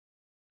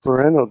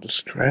Parental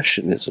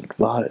discretion is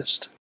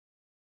advised.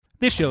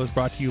 This show is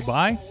brought to you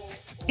by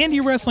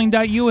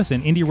IndieWrestling.us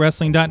and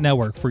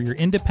IndieWrestling.network for your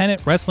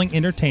independent wrestling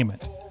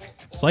entertainment.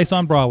 Slice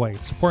on Broadway,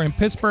 supporting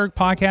Pittsburgh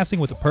podcasting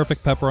with the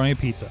perfect pepperoni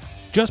pizza.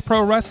 Just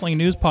Pro Wrestling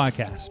News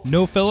Podcast.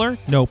 No filler,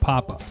 no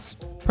pop-ups.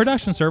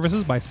 Production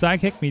services by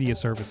Sidekick Media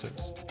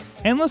Services.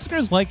 And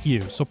listeners like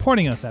you,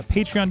 supporting us at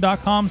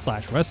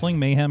patreon.com/Wrestling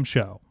Mayhem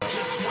Show.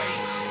 Just wait,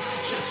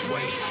 just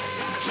wait,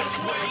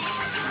 just wait,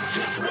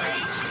 just wait,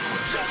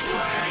 just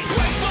wait. Wait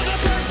for the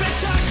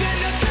perfect time,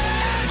 then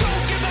attack.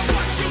 Don't give up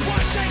what you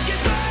want, take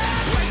it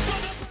back. Wait for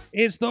the...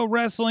 It's the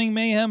Wrestling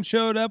Mayhem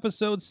Show,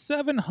 episode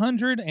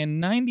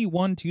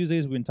 791.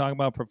 Tuesdays, we've been talking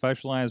about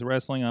professionalized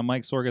wrestling. I'm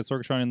Mike Sorg at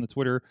Sorgatron in the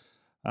Twitter.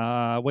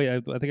 Wait, I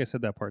think I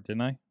said that part,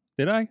 didn't I?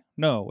 Did I?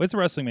 No, it's a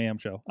Wrestling Mayhem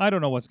Show. I don't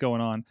know what's going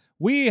on.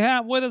 We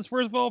have with us,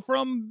 first of all,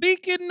 from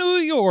Beacon, New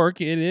York,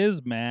 it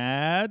is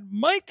Mad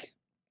Mike.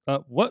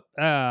 What?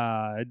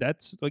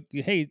 That's like,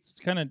 hey,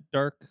 it's kind of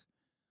dark.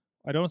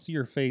 I don't see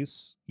your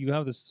face. You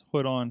have this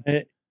hood on.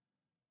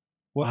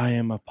 What? I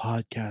am a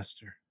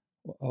podcaster,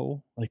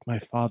 Oh. like my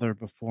father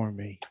before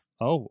me.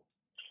 Oh.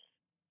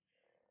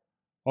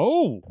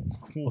 Welcome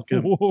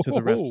to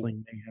the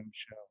Wrestling Mayhem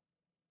Show.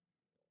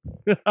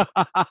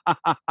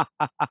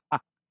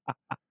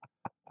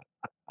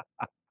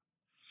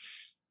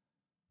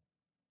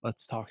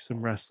 Let's talk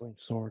some wrestling,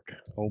 Sorg.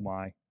 Oh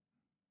my.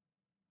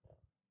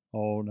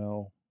 Oh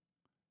no.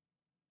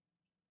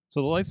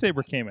 So the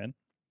lightsaber came in.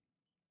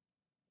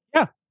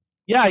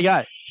 Yeah, I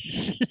got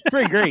it.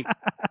 Pretty great.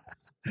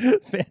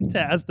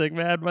 Fantastic,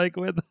 Mad Mike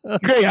with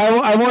Great.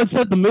 I want to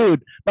set the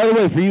mood. By the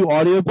way, for you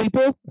audio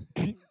people,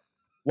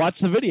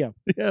 watch the video.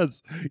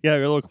 yes. Yeah,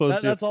 you're a little close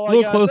That's all a I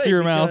little gotta close say to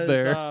your mouth because,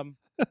 there.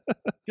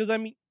 Because I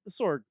mean,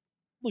 Sorg,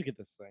 look at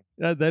this thing.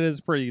 That is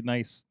pretty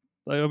nice.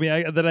 I mean,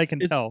 I can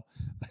tell.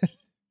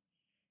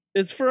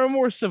 It's for a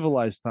more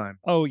civilized time.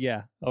 Oh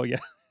yeah.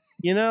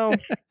 You know,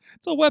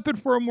 It's a weapon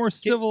for a more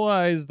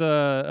civilized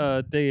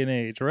day and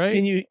age, right?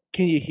 can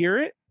you hear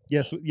it?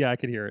 Yes, yeah, I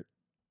could hear it.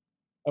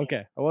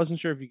 Okay, I wasn't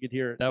sure if you could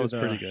hear it. That was but,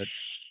 pretty good.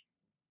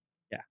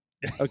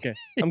 Okay,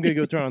 I'm gonna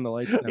go turn on the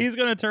lights now. He's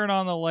gonna turn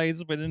on the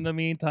lights, but in the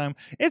meantime,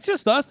 it's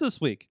just us this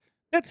week.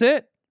 That's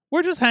it.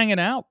 We're just hanging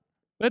out.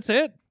 That's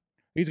it.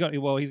 He's gonna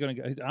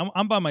go.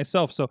 I'm by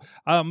myself, so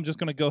I'm just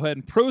gonna go ahead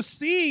and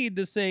proceed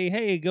to say,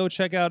 hey, go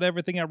check out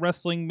everything at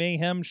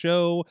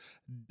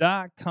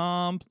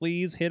WrestlingMayhemShow.com.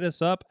 Please hit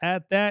us up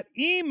at that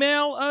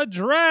email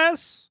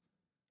address.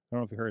 I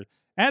don't know if you heard it.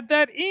 At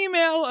that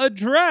email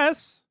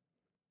address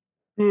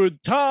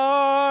Good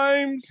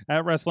times.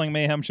 at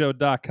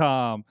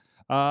WrestlingMayhemShow.com.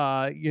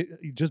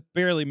 You just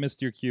barely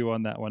missed your cue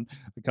on that one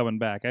coming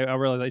back. I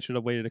realized I should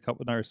have waited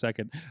another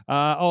second.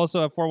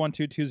 Also at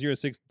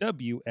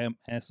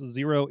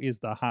 412-206-WMS0 is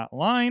the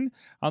hotline.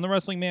 On the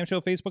Wrestling Mayhem Show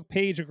Facebook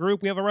page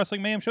group, we have a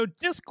Wrestling Mayhem Show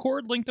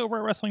Discord linked over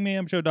at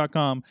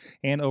WrestlingMayhemShow.com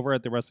and over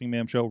at the Wrestling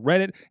Mayhem Show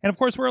Reddit. And of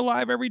course, we're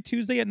live every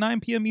Tuesday at 9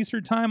 p.m.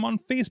 Eastern Time on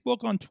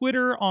Facebook, on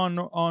Twitter, on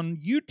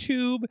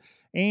YouTube,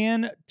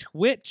 and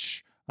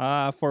Twitch.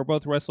 For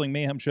both Wrestling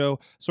Mayhem Show,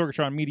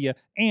 Sorgatron Media,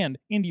 and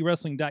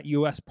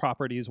IndieWrestling.us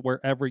properties,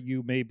 wherever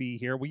you may be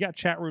here. We got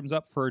chat rooms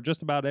up for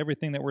just about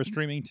everything that we're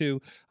streaming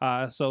to.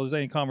 So if there's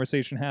any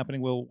conversation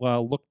happening, we'll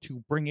look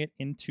to bring it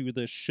into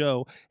the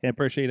show. And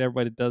appreciate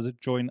everybody that does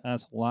join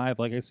us live.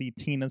 Like I see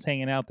Tina's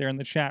hanging out there in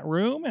the chat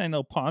room, and I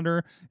know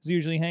Ponder is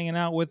usually hanging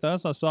out with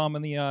us. I saw him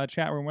in the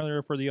chat room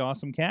earlier for the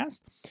Awesome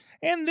Cast.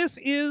 And this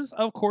is,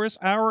 of course,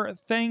 our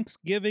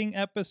Thanksgiving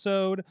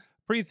episode.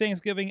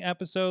 Pre-Thanksgiving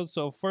episode.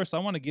 So first, I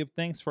want to give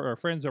thanks for our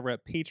friends over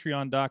at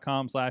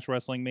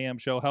patreon.com/Wrestling Mayhem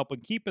Show,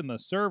 helping keeping the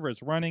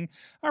servers running.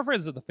 Our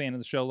friends at the fan of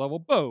the show level,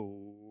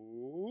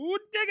 Bo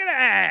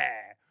Diggity!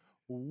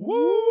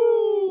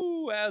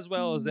 Woo! As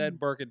well as Ed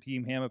Burke and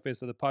Team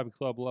Hammerfist at the Poppy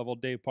Club level,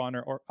 Dave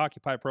Ponder or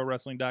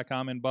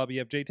OccupyProWrestling.com and Bobby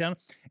FJ Town.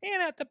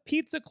 And at the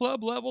Pizza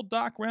Club level,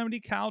 Doc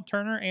Remedy, Kyle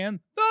Turner, and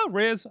the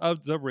Riz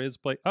of the Riz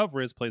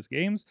Plays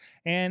Games.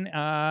 And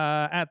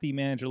at the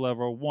manager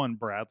level, One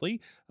Bradley.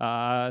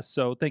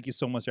 So thank you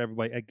so much,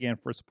 everybody, again,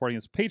 for supporting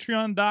us.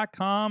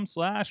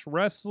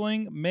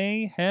 Patreon.com/Wrestling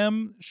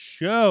Mayhem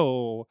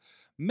Show.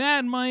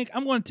 Mad Mike,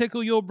 I'm going to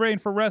tickle your brain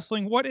for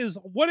wrestling. What is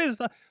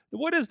the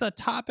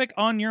topic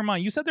on your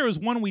mind? You said there was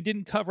one we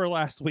didn't cover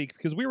last week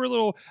because we were a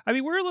little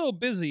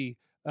busy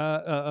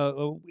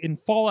in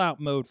Fallout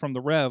mode from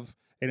the Rev,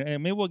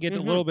 and maybe we'll get to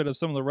a little bit of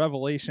some of the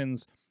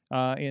revelations.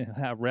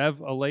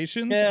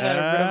 Revelations.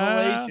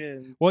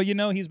 Revelations. Well, you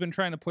know, he's been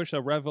trying to push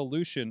a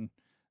revolution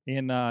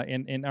in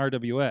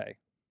RWA.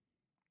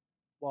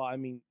 Well, I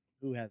mean,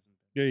 who hasn't?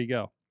 There you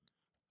go.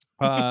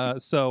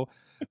 So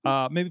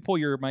maybe pull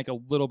your mic a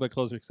little bit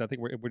closer because I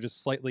think we're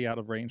just slightly out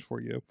of range for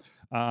you.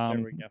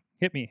 There we go.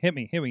 Hit me.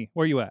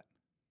 Where are you at?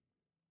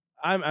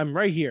 I'm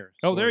right here.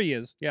 Oh, there he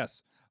is.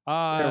 Yes.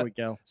 There we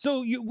go.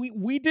 So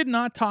we did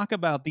not talk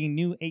about the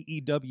new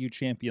AEW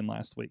champion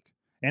last week,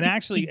 and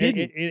actually,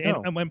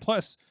 and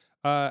plus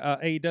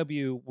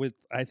AEW with,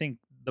 I think,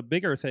 the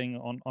bigger thing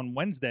on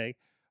Wednesday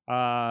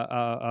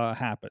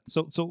happen.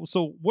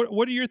 So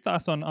what are your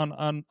thoughts on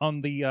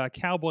the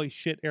cowboy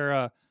shit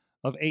era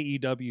of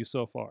AEW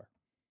so far?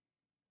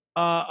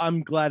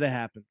 I'm glad it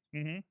happened.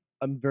 Mm-hmm.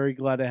 I'm very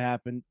glad it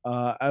happened.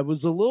 I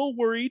was a little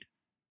worried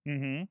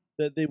Mm-hmm.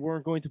 that they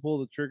weren't going to pull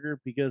the trigger,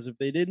 because if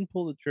they didn't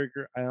pull the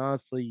trigger, I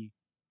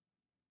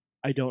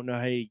don't know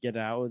how you get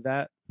out of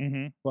that.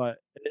 Mm-hmm. But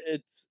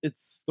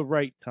it's the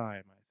right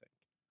time, I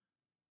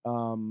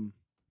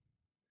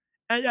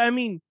think. I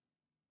mean,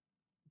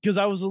 because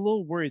I was a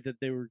little worried that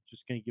they were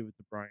just going to give it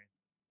to Brian.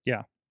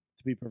 Yeah.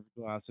 To be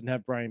perfectly honest, and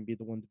have Brian be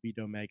the one to beat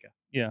Omega.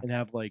 Yeah. And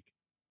have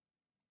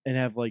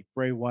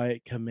Bray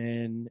Wyatt come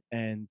in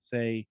and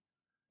say,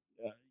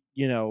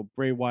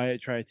 Bray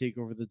Wyatt try to take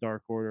over the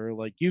Dark Order.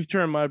 Like, you've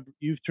turned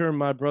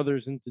my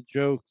brothers into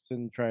jokes,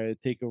 and try to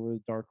take over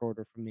the Dark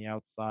Order from the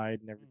outside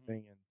and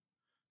everything, and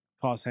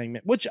cause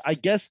Hangman, which I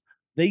guess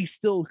they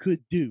still could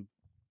do.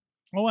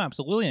 Oh,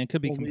 absolutely, and it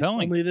could be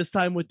compelling. Only this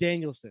time with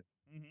Danielson.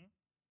 Mm-hmm.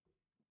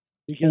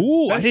 Because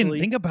Ooh, I didn't especially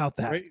think about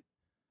that.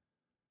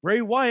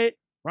 Bray Wyatt,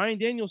 Bryan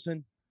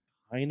Danielson,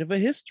 kind of a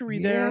history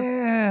there.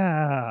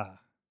 Yeah.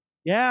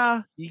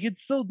 Yeah, you could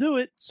still do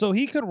it. So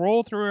he could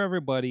roll through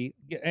everybody,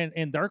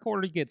 and Dark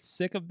Order gets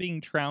sick of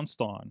being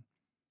trounced on,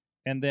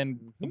 and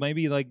then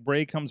maybe like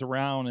Bray comes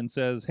around and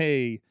says,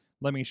 "Hey,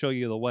 let me show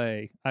you the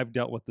way. I've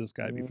dealt with this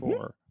guy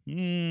before." Yep,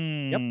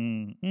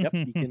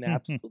 you can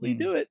absolutely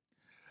do it.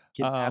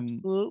 You can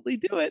absolutely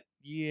do it.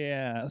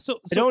 Yeah.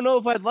 So I don't know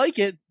if I'd like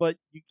it, but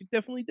you can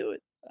definitely do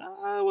it.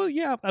 Well,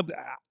 yeah,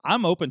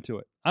 I'm open to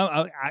it.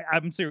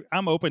 I'm serious.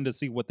 I'm open to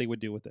see what they would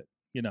do with it.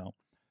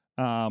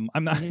 I'm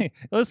not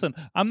listen.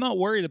 I'm not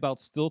worried about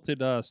stilted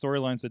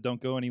storylines that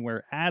don't go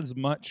anywhere as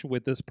much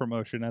with this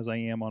promotion as I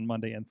am on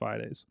Monday and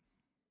Fridays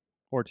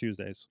or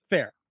Tuesdays.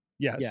 Fair.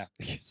 Yes.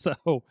 Yeah.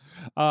 So,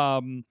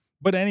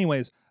 but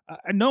anyways,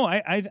 no,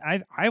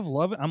 I've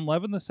loved it. I'm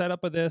loving the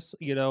setup of this.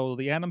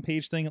 The Adam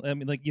Page thing. I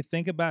mean, like, you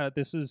think about it,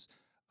 this is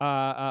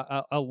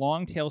a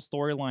long tail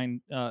storyline.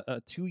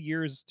 2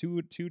 years,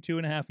 two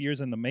and a half years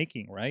in the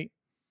making, right?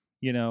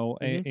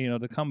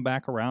 To come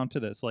back around to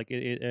this, like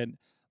and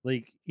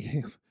like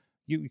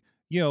when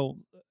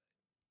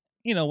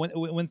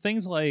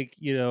things like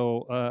Rusev,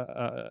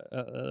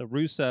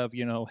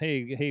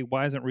 hey,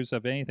 why isn't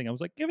Rusev anything? I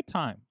was like, give it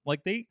time.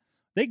 Like they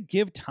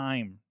give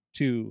time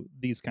to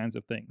these kinds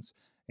of things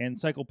and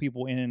cycle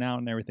people in and out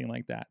and everything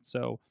like that.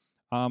 So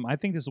I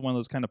think this is one of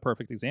those kind of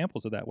perfect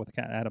examples of that with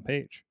Adam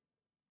Page.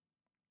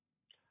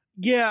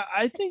 Yeah,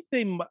 I think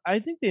they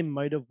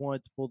might have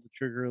wanted to pull the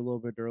trigger a little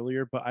bit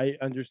earlier, but I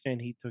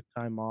understand he took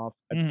time off.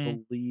 I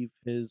believe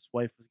his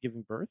wife was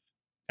giving birth.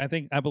 I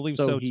believe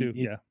so too.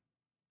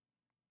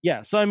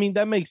 Yeah. So I mean,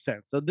 that makes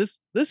sense. So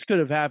this could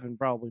have happened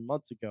probably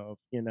months ago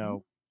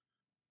if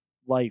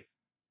life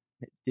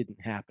didn't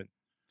happen.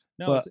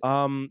 No, but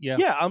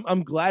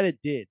I'm glad it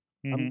did.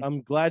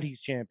 I'm glad he's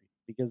champion,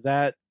 because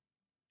if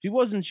he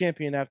wasn't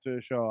champion after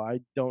the show, I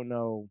don't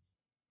know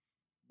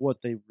what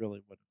they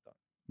really would have done.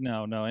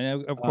 No,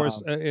 and of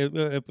course,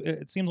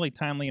 it seems like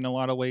timely in a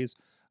lot of ways.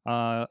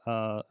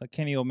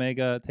 Kenny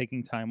Omega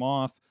taking time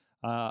off,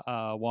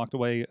 walked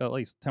away at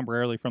least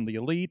temporarily from the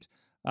Elite,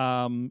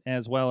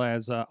 as well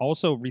as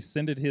also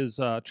rescinded his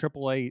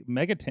AAA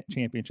Mega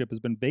Championship has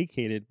been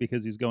vacated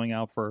because he's going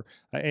out for.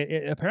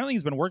 Apparently,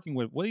 he's been working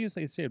with, what do you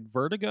say? Said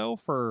Vertigo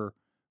for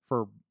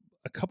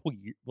a couple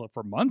years,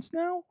 for months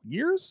now,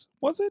 years,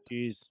 was it?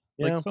 Jeez,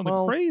 like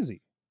something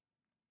crazy.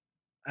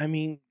 I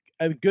mean,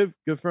 good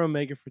for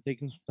Omega for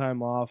taking some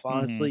time off.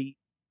 Honestly,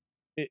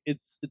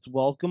 it's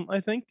welcome, I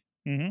think.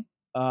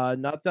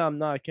 Not that I'm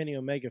not a Kenny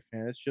Omega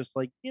fan. It's just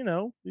like,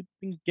 we've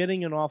been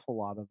getting an awful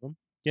lot of them.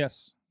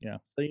 Yes. Yeah.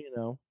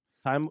 So,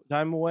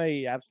 time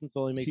away, absence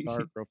only makes the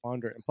heart grow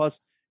fonder. And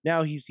plus,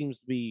 now he seems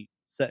to be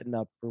setting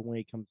up for when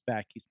he comes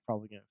back, he's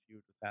probably going to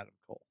feud with Adam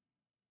Cole.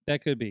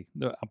 That could be.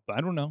 I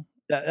don't know.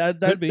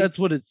 That's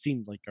what it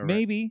seemed like.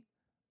 Already.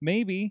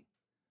 Maybe.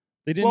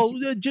 They didn't. Well,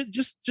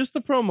 just the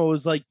promo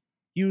was like,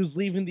 he was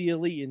leaving the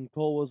Elite, and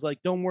Cole was like,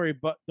 "Don't worry,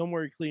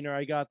 Cleaner,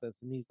 I got this."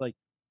 And he's like,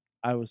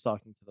 "I was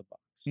talking to the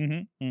Bucks."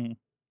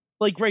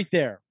 Like right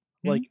there,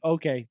 like,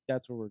 okay,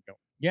 that's where we're going.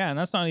 Yeah, and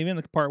that's not even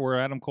the part where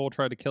Adam Cole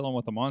tried to kill him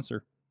with a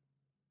monster.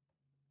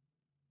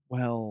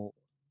 Well,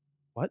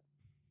 what?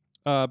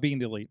 Being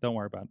the Elite. Don't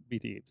worry about it.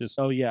 BT. Just.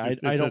 Oh yeah,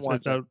 I don't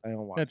watch that. I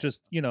don't watch. That's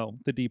just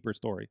the deeper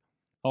story.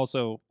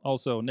 Also,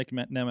 Nick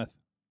Nemeth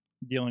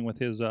dealing with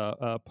his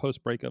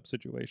post breakup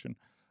situation.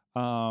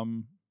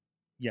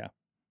 Yeah.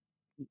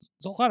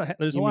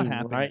 There's a lot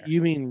happening. You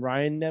mean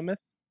Ryan Nemeth?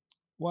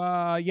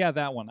 Well, yeah,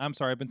 that one. I'm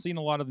sorry. I've been seeing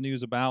a lot of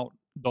news about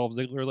Dolph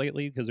Ziggler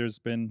lately, because there's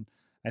been,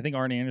 I think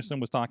Arn Anderson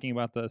was talking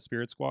about the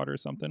Spirit Squad or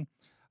something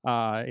in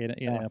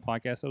a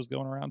podcast that was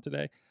going around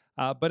today.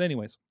 But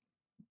anyways,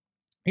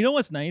 you know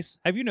what's nice?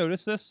 Have you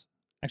noticed this?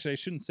 Actually, I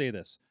shouldn't say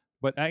this,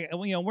 but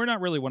we're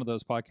not really one of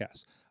those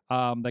podcasts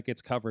that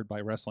gets covered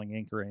by Wrestling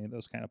Inc. or any of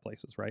those kind of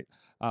places, right?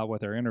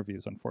 With our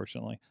interviews,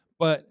 unfortunately.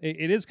 But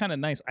it is kind of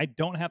nice. I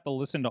don't have to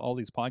listen to all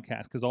these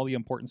podcasts because all the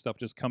important stuff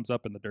just comes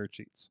up in the dirt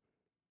sheets.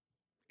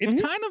 It's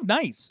Mhm. kind of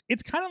nice.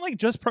 It's kind of like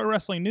just pro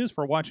wrestling news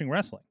for watching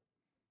wrestling.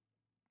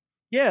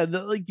 Yeah,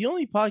 the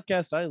only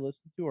podcasts I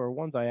listen to are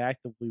ones I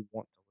actively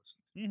want to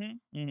listen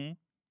to. Mm-hmm.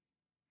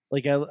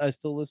 Like, I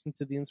still listen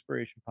to the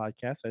Inspiration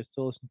podcast, I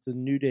still listen to the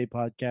New Day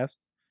podcast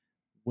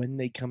when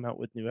they come out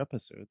with new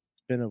episodes.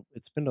 It's been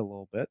a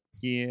little bit,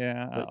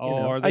 Yeah. but, Oh,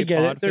 are I they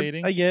get it, pod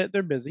fading?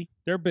 they're busy.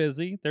 They're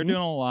busy. They're Mhm.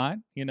 doing a lot,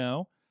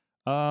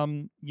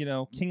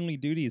 kingly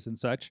duties and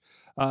such.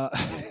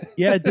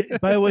 Yeah,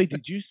 by the way,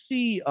 did you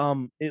see,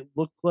 it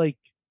looked like,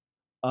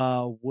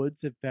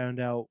 Woods had found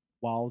out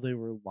while they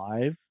were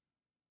live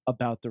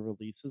about the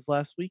releases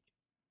last week?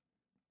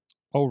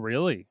 Oh,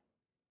 really?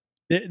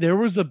 There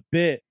was a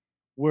bit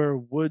where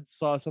Woods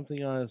saw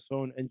something on his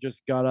phone and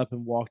just got up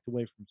and walked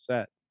away from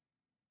set,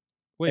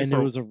 Wait and it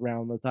for was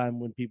around the time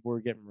when people were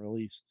getting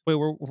released. where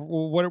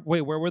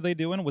were they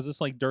doing? Was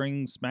this like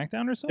during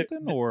SmackDown or Th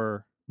something? th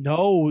Or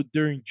No,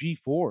 during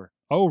G4.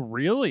 oh,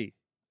 really?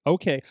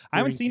 Okay, I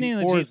haven't During seen any of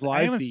the G4's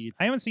live feed.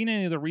 I haven't seen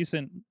any of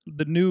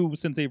the new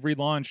since they've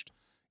relaunched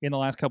in the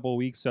last couple of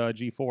weeks.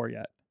 G4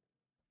 yet.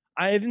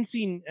 I haven't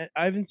seen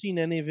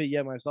any of it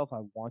yet myself.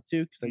 I want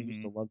to because I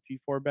used to Mhm. love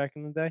G4 back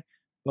in the day.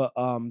 But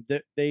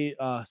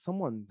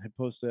someone had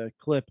posted a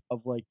clip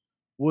of like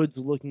Woods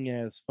looking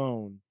at his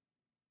phone,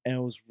 and it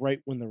was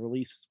right when the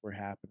releases were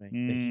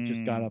happening that he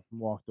just got Mm, up and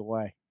walked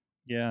away.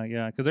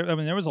 yeah, because I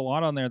mean there was a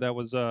lot on there that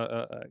was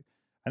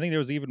I think there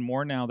was even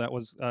more now that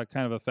was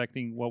kind of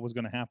affecting what was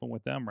going to happen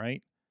with them,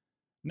 right?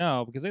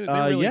 No, because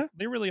Yeah.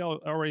 they really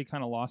already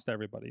kind of lost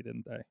everybody,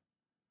 didn't they?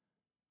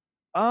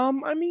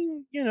 I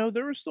mean,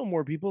 there were still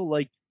more people.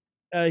 Like,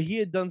 he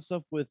had done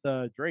stuff with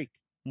Drake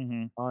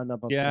Mm-hmm. on Up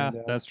Yeah, and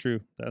Down. that's true.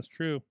 That's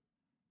true,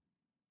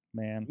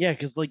 man. Yeah,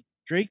 because like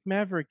Drake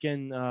Maverick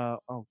and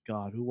oh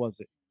god, who was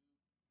it?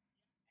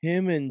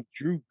 Him and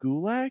Drew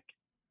Gulak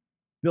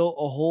built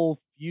a whole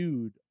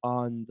feud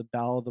on the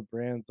Battle of the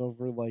Brands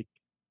over like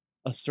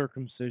a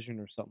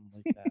circumcision or something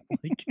like that.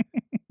 Like,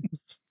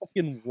 it's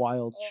fucking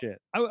wild shit.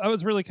 I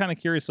was really kind of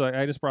curious, so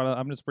I just brought up.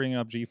 I'm just bringing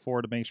up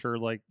G4 to make sure,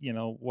 like,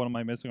 what am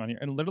I missing on here?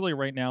 And literally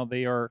right now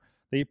they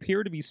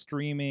appear to be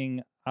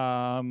streaming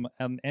an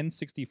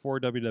N64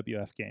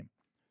 WWF game.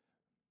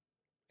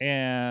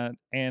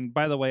 And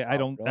by the way, I Oh,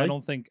 don't I really?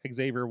 don't think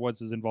Xavier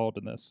Woods is involved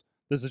in this.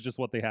 This is just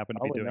what they happen to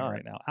be Probably doing not.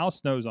 right now. Al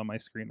Snow's on my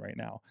screen right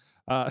now.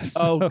 Oh,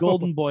 So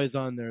Golden Boy's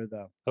on there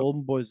though. Oh.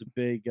 Golden Boy's a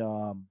big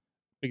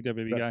big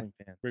WWE guy. wrestling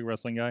fan. Big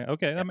wrestling guy.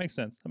 Okay, Yeah. that makes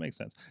sense. That makes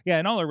sense. Yeah,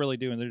 and all they're really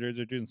doing, they're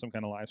doing some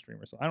kind of live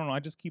stream or something. I don't know. I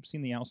just keep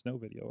seeing the Al Snow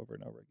video over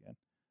and over again.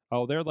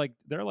 Oh, they're like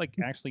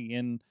actually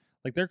in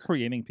like they're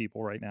creating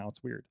people right now.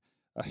 It's weird.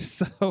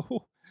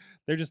 So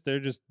they're just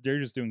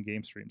doing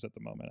game streams at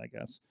the moment, I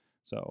guess.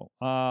 So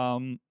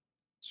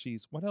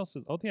jeez, what else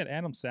is? Oh, they had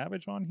Adam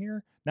Savage on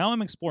here. Now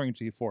I'm exploring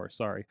G4.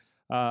 Sorry.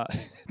 Oh,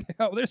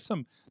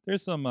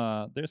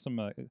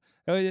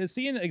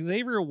 seeing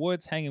Xavier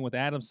Woods hanging with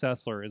Adam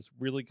Sessler is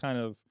really kind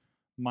of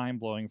mind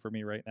blowing for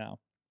me right now.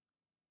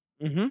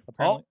 Mm-hmm.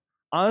 Apparently,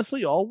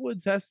 Honestly, all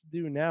Woods has to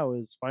do now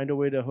is find a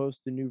way to host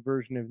a new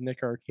version of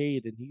Nick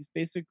Arcade, and he's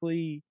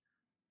basically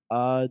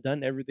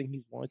done everything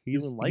he's wanted to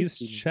do in life. he's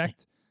seemingly.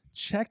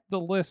 checked the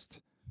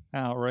list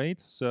out, right?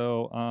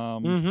 So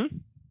Mm-hmm.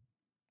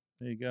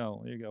 there you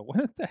go.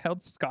 What the hell?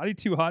 Scotty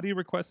Too Hottie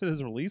requested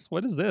his release.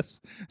 What is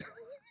this?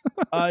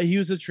 He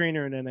was a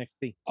trainer in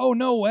NXT. Oh,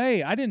 no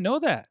way! I didn't know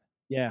that.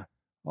 Yeah.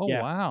 Oh,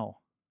 Yeah. wow.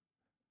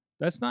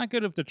 That's not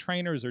good if the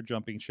trainers are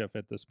jumping ship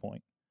at this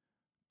point.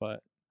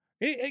 But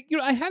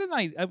I had an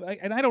idea,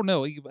 and I don't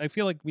know. I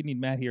feel like we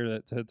need Matt here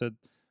to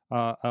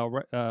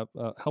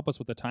help us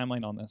with the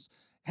timeline on this.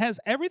 Has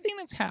everything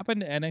that's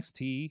happened to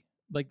NXT,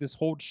 like this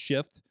whole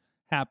shift,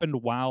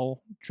 happened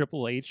while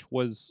Triple H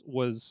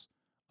was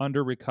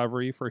under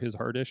recovery for his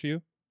heart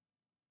issue?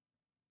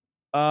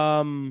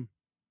 I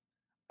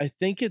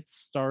think it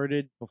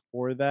started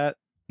before that.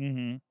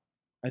 Mm-hmm.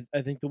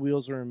 I think the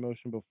wheels are in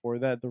motion before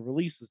that. The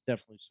releases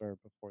definitely started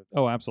before that.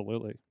 Oh,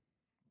 absolutely.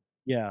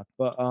 Yeah,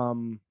 but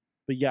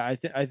yeah,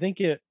 I think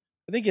it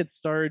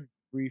started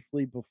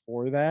briefly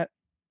before that.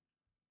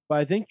 But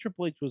I think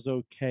Triple H was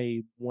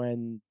okay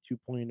when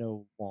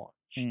 2.0 launched.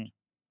 Mm.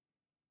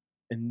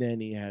 And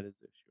then he had his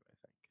issue, I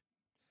think.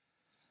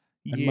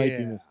 Yeah. I might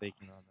be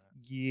mistaken on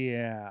that.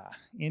 Yeah,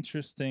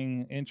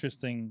 interesting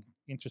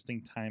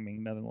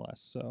timing, nonetheless.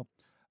 So,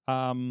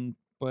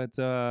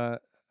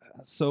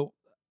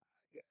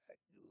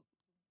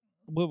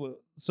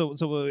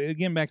 so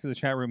again, back to the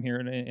chat room here,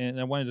 and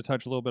I wanted to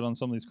touch a little bit on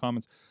some of these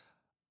comments.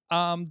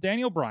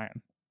 Daniel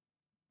Bryan,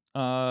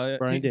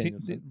 Bryan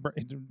Danielson.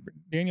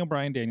 Daniel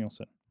Bryan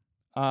Danielson.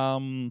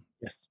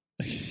 Yes.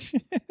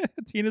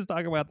 Tina's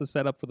talking about the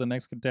setup for the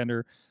next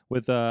contender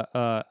with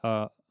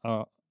ROH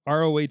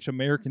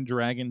American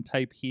Dragon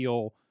type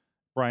heel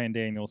Bryan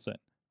Danielson,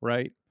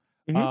 right?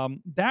 Mhm.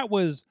 That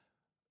was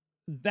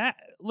that.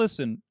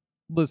 Listen.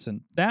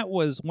 That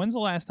was when's the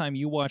last time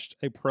you watched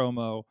a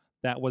promo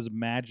that was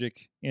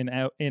magic in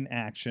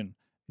action?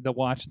 To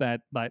watch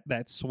that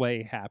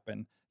sway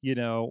happen,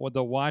 or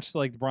to watch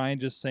like Bryan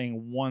just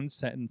saying one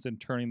sentence and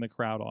turning the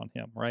crowd on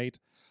him, right?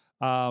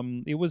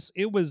 It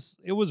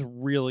was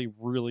really,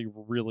 really,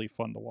 really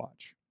fun to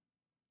watch.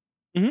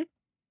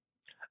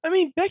 I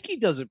mean, Becky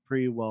does it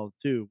pretty well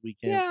too.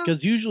 Yeah.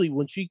 Because usually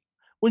when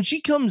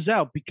she comes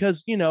out,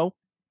 because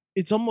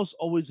it's almost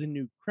always a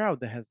new crowd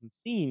that hasn't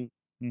seen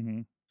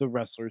Mm-hmm. the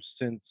wrestlers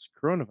since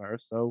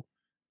coronavirus. So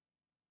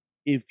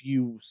if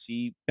you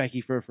see Becky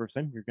for the first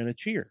time, you're gonna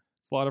cheer,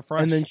 It's a lot of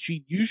fresh. and then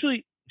she's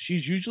usually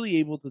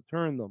able to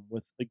turn them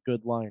with a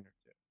good line or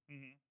two.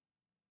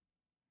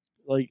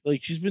 Mhm.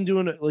 Like she's been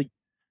doing it. Like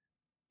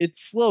it's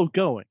slow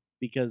going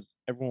because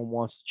everyone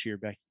wants to cheer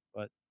Becky,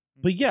 but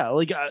yeah,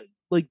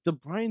 like the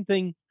Bryan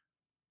thing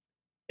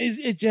is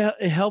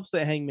it helps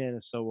that Hangman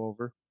is so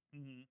over.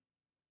 Mhm.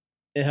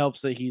 It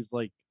helps that he's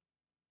like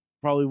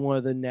probably one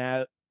of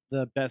the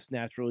best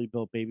naturally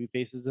built baby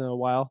faces in a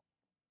while.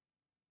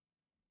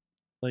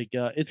 Like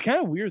it's kind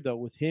of weird though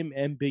with him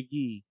and Big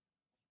E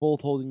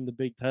both holding the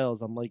big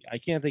titles. I'm like, I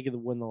can't think of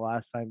when the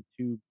last time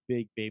two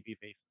big baby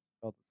faces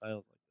held the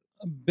titles like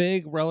this.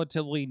 Big,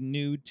 relatively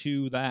new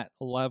to that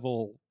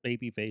level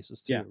baby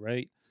faces too, Yeah.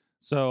 right?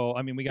 So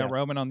I mean, we got Yeah.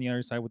 Roman on the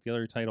other side with the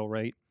other title,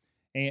 right?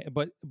 And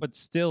but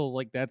still,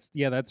 like that's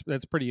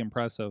pretty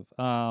impressive.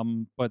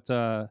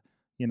 But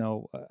you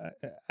know,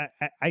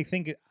 I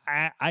think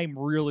I'm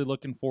really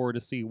looking forward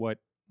to see what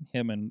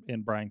him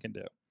and Brian can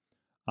do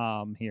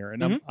here.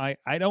 And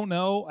I don't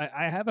know.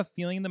 I have a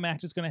feeling the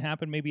match is going to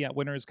happen maybe at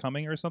Winter is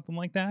Coming or something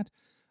like that.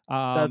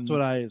 That's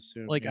what I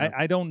assume. Like yeah.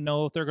 I don't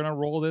know if they're going to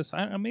roll this.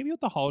 I don't know, maybe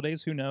with the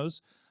holidays, who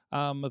knows?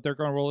 If they're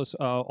going to roll this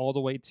all the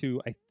way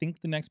to, I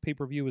think the next pay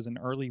per view is in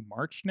early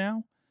March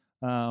now.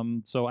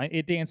 So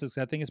it dances.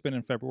 I think it's been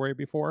in February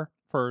before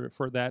for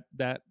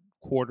that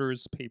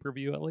quarter's pay per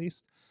view at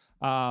least.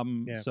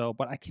 Yeah. So,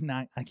 but I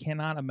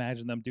cannot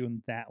imagine them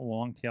doing that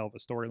long tail of a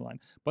storyline.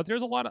 But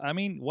there's a lot of, I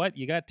mean, what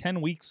you got 10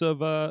 weeks of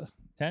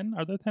 10?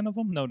 Are there 10 of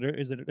them? No,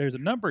 there's a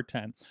number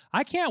 10.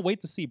 I can't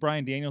wait to see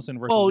Brian Danielson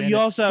versus. Oh, you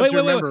also have Wait, to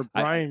wait, wait, remember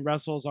I- Brian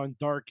wrestles on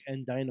Dark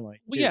and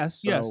Dynamite. Well, too,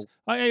 yes, yes. so-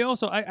 I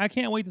also I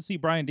can't wait to see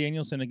Brian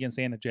Danielson against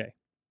Anna Jay.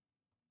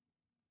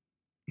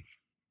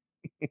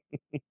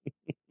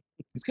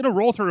 He's gonna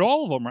roll through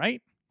all of them,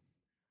 right?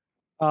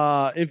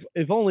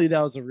 If only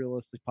that was a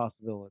realistic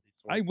possibility.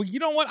 Well, you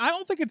know what? I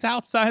don't think it's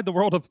outside the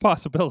world of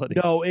possibility.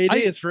 No, it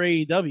is for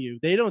AEW.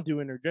 They don't do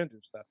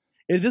intergender stuff.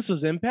 If this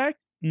was Impact,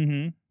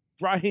 Mm-hmm.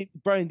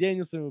 Brian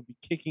Danielson would be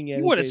kicking.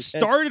 He would have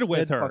started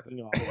with her. Fucking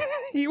off.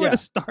 He would have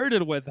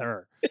started with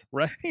her,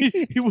 right?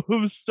 He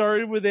would have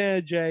started with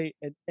Anna Jay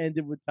and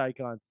ended with Ty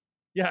Khan.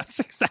 Yes,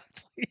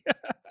 exactly.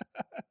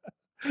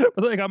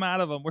 But like, I'm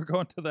out of them. We're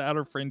going to the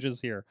outer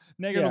fringes here.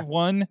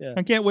 -1. yeah.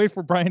 I can't wait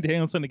for Brian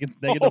Danielson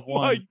against -1. Oh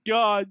my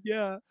god,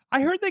 yeah.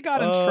 I heard they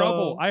got in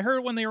trouble. Oh. I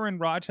heard when they were in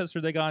Rochester,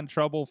 they got in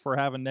trouble for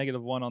having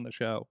 -1 on the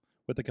show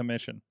with the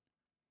commission.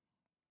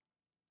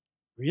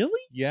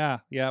 Really? Yeah.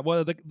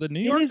 Well, the New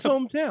In York his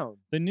hometown.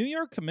 the New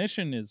York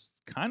commission is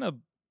kind of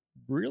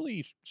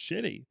really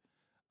shitty.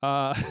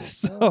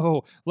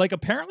 So like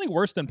apparently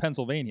worse than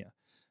Pennsylvania.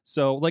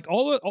 So like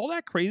all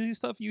that crazy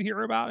stuff you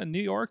hear about in New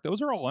York,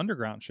 those are all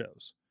underground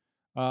shows.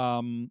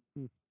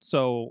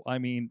 So I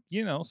mean,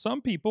 you know,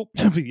 some people,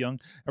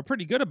 young, are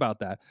pretty good about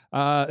that,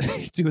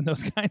 doing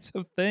those kinds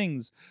of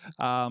things.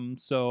 I'm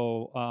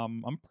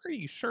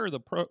pretty sure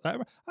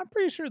I'm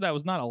pretty sure that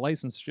was not a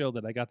licensed show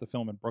that I got to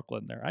film in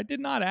Brooklyn. There, I did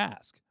not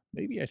ask.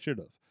 Maybe I should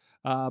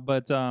have.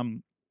 But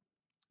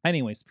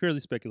anyways, purely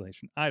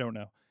speculation. I don't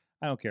know.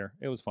 I don't care.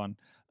 It was fun.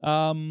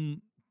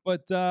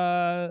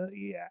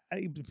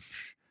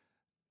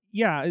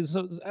 Yeah.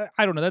 So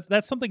I don't know.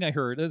 That's something I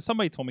heard.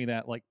 Somebody told me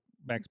that like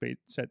backspace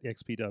at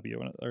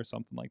XPW or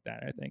something like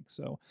that. I think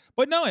so.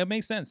 But no, it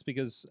makes sense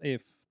because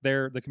if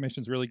the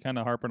commission's really kind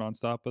of harping on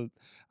stuff, but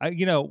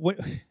remember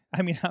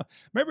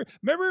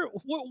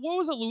what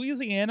was it,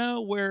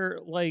 Louisiana, where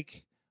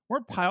like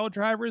weren't pile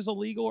drivers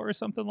illegal or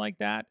something like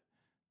that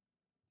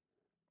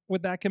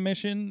with that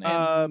commission?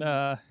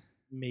 And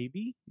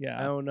maybe. yeah,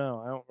 I don't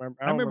know. I don't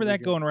remember. I remember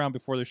that going around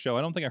before the show.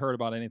 I don't think I heard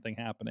about anything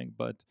happening,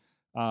 but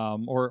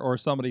or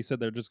somebody said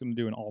they're just going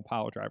to do an all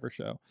pile driver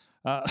show.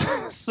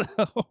 So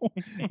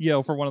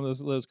for one of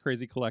those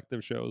crazy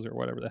collective shows or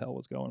whatever the hell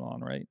was going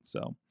on, right?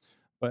 So,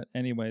 but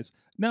anyways,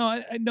 no,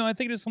 I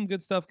think there's some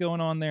good stuff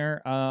going on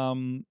there.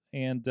 Hey,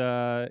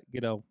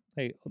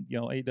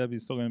 AEW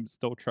is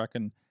still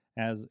trucking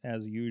as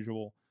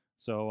usual.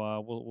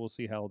 So we'll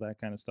see how that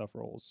kind of stuff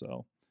rolls.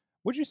 So,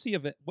 what'd you see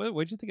of it?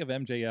 What'd you think of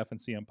MJF and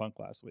CM Punk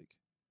last week?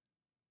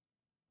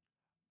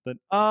 The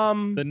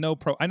no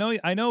pro. I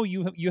know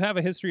you have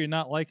a history of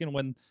not liking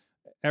when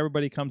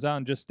everybody comes out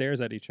and just stares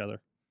at each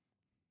other.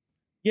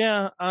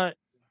 Yeah, I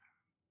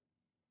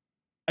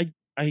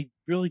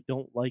really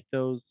don't like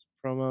those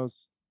promos,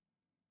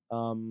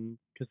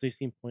 because they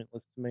seem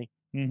pointless to me.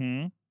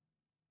 Mm-hmm.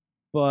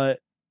 But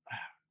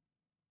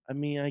I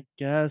mean, I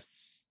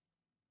guess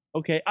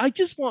okay. I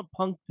just want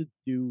Punk to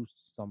do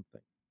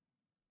something.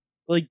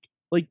 Like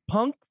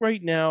Punk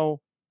right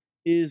now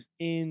is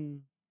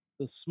in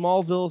the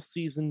Smallville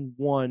season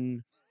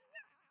 1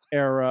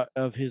 era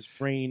of his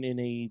reign in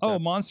AEW. Oh,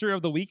 Monster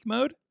of the Week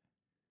mode?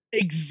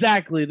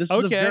 Exactly. This is a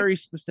Okay. very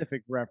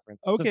specific reference.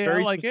 It's Okay, a I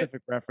very like it.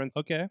 specific reference.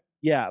 Okay.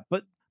 Yeah,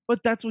 but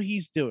that's what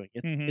he's doing.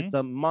 It's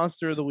a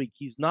monster of the week.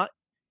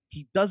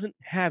 He doesn't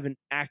have an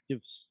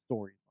active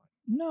storyline.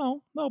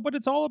 No, but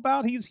it's all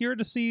about he's here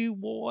to see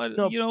what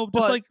No, just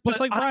but- like but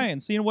I- Brian,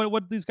 seeing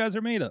what these guys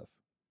are made of.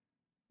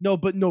 No,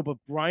 but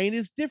Brian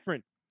is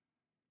different.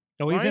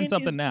 Oh, he's in Brian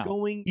something is now.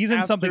 going He's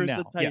in something after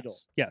now. the title.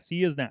 Yes,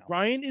 he is now.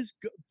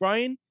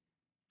 Brian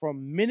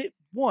from minute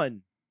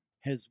 1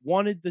 has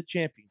wanted the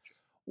championship.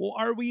 Well,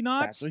 are we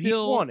not That's what he's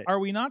wanted.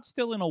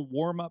 still in a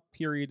warm up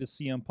period to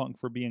CM Punk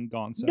for being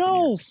gone 7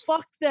 No, years?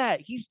 fuck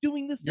that. He's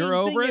doing the same You're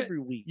over thing it? every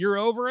week. You're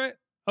over it?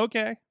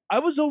 Okay. I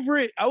was over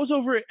it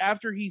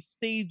after he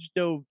stage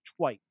dove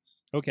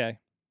twice. Okay.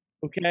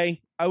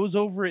 Okay? I was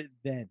over it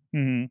then.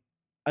 Mm-hmm.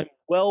 I'm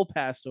well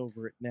past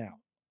over it now.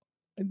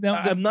 Now,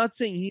 I'm not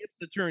saying he has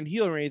to turn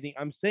heel or anything.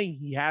 I'm saying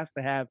he has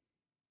to have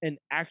an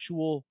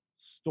actual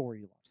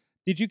storyline.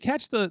 did you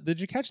catch the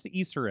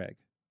Easter egg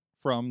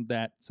from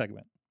that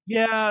segment?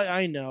 Yeah,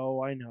 I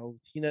know.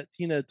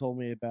 Tina told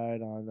me about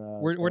it on.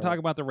 We're talking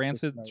about the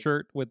Rancid night.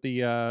 shirt with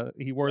the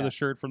he wore Yeah. the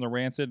shirt from the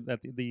Rancid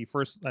that the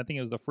first, I think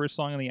it was the first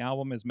song on the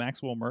album is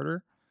Maxwell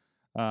Murder.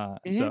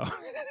 So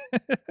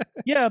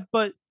Yeah,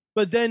 but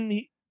then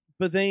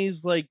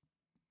he's like,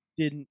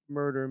 didn't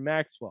murder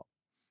Maxwell.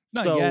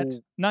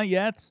 not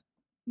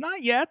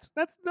yet.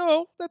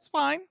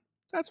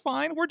 That's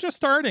fine. We're just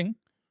starting.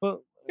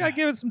 But Gotta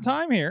give it some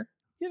time here.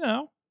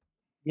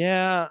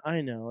 yeah,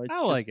 I know.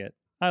 I like it.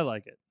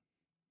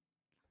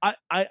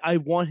 I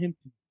want him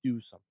to do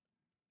something.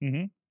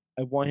 Mm-hmm.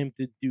 I want him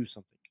to do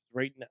something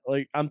right now.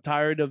 Like, I'm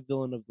tired of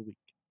villain of the week.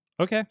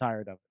 Okay. I'm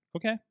tired of it.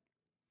 Okay.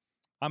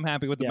 I'm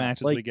happy with the Yeah,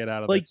 matches like- we get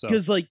out of Like, it. So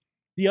because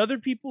the other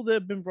people that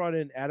have been brought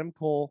in, Adam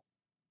Cole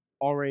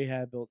already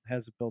has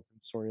a built-in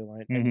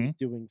storyline and Mm-hmm. is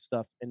doing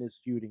stuff and is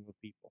feuding with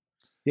people.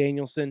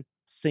 Danielson,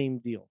 same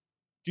deal.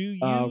 do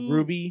you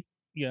Ruby,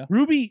 Yeah.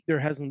 Ruby, there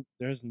hasn't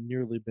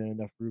nearly been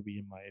enough Ruby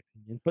in my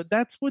opinion, but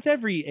that's with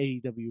every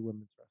AEW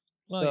women's wrestler.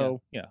 Well,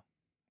 So yeah.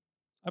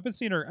 I've been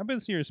seeing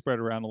her spread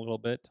around a little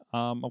bit.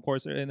 Of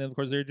course,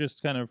 they're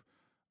just kind of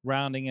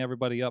rounding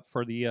everybody up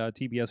for the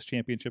TBS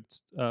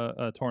Championships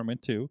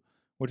tournament too,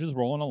 which is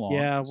rolling along.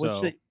 yeah, which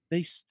so,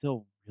 they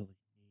still really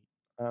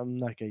need. I'm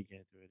not gonna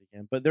get into it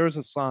again, but there was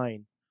a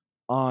sign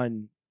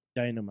on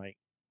Dynamite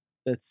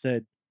that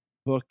said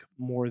book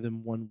more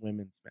than one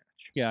women's match.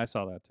 yeah, I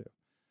saw that too.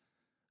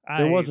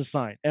 There was a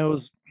sign, and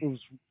it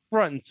was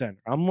front and center.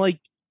 I'm like,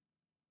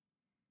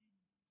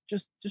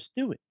 just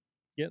do it.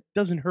 Yep.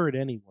 Doesn't hurt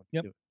anyone. to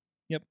Yep. do it.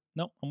 Yep.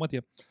 No, I'm with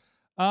you.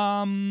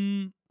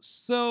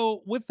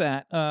 So with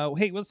that,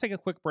 hey, let's take a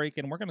quick break,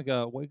 and we're gonna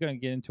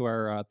get into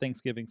our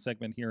Thanksgiving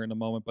segment here in a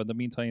moment. But in the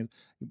meantime,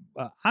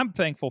 I'm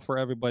thankful for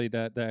everybody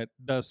that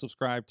does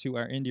subscribe to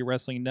our Indie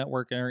Wrestling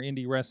Network and our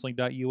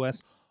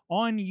IndieWrestling.us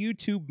on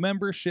YouTube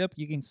membership.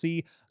 You can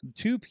see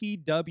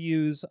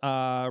 2PW's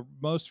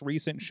most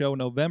recent show,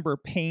 November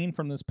Pain,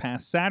 from this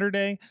past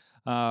Saturday.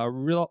 A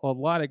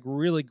lot of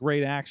really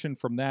great action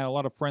from that. A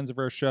lot of friends of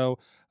our show,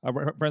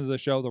 friends of the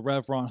show. The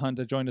Rev Ron Hunt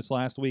that joined us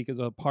last week is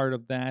a part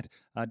of that.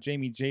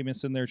 Jamie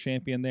Jamison, their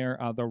champion there.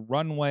 The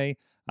Runway,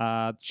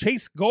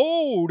 Chase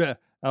Gold,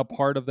 a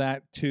part of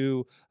that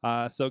too.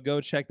 So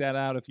go check that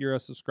out if you're a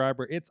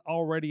subscriber. It's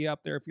already up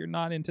there. If you're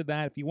not into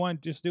that, if you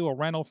want to just do a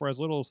rental for as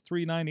little as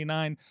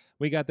 $3.99,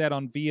 we got that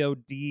on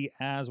VOD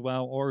as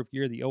well. Or if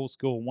you're the old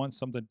school, want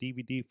something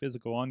DVD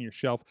physical on your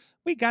shelf,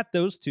 we got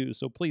those too.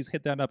 So please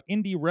hit that up.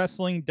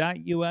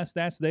 IndieWrestling.us.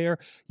 That's there.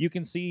 You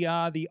can see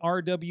the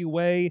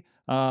RWA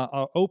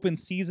open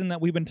season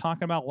that we've been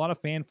talking about. A lot of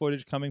fan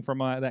footage coming from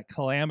that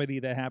calamity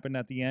that happened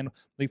at the end.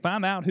 We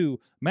found out who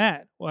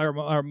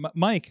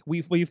Mike.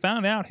 We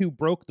found out who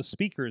broke the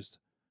speakers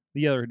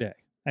the other day.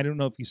 I don't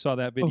know if you saw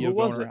that video who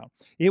was going it? around.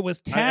 It was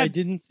Tad. I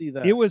didn't see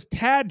that. It was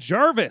Tad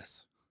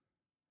Jarvis.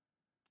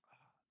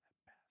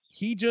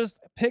 He just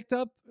picked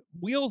up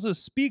Wheels'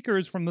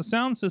 speakers from the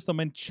sound system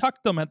and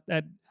chucked them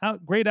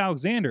at Great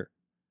Alexander.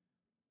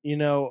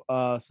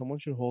 Someone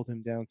should hold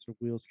him down so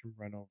Wheels can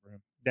run over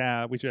him.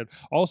 Yeah, we should.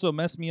 Also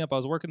messed me up. I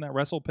was working that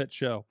Wrestle Pit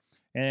show,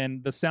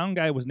 and the sound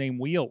guy was named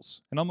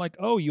Wheels. And I'm like,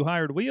 oh, you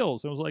hired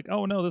Wheels? And I was like,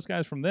 oh, no, this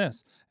guy's from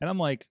this. And I'm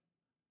like,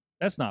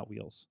 that's not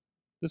Wheels.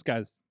 This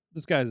guy's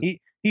He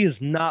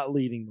is not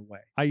leading the way.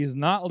 He's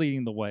not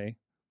leading the way.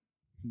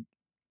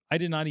 I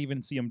did not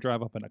even see him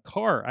drive up in a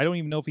car. I don't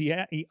even know if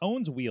he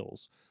owns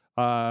Wheels.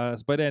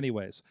 But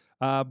anyways,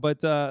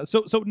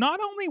 so not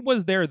only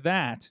was there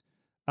that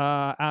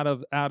out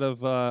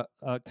of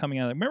coming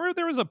out. Remember,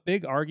 there was a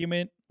big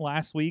argument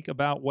last week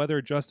about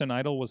whether Justin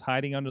Idol was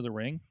hiding under the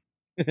ring.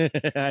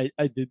 I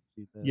did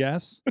see that.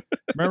 Yes,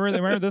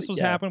 remember this was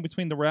Yeah. happening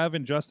between the Rev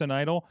and Justin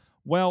Idol.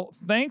 Well,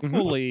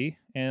 thankfully,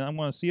 and I'm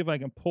going to see if I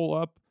can pull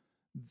up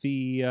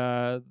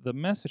the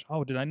message.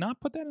 Oh, did I not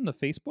put that in the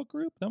Facebook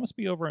group? That must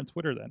be over on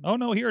Twitter then. Oh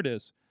no, here it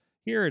is.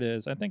 Here it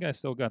is. I think I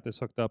still got this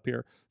hooked up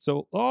here.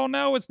 So, oh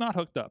no, it's not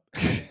hooked up.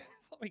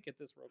 Let me get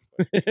this real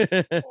quick.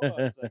 Hold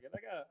on a second.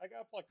 I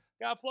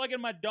got plug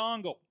in my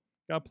dongle.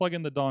 Got to plug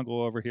in the dongle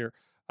over here.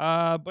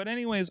 But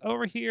anyways,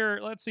 over here,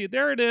 let's see.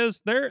 There it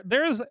is.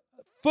 There's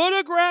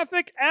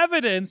photographic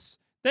evidence,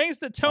 thanks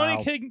to Tony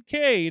Wow.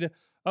 Kincaid,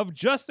 of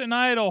Justin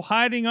Idol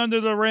hiding under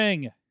the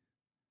ring.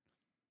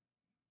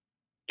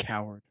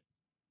 Coward.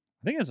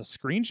 I think it's a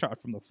screenshot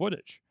from the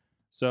footage.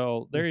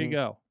 So there you Mhm.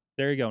 go.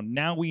 There you go.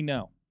 Now we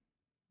know.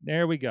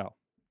 There we go.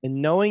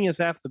 And knowing is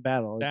half the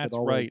battle. Like it That's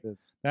always right. is.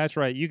 That's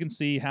right. You can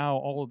see how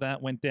all of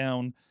that went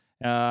down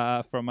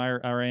from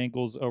our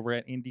angles over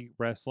at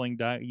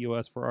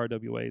indiewrestling.us for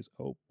RWA's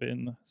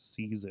open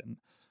season.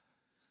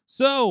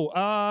 So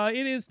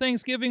it is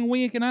Thanksgiving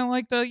week, and I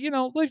like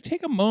to, like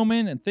take a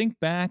moment and think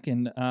back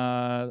and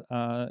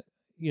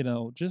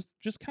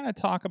just kind of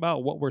talk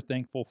about what we're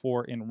thankful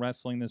for in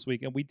wrestling this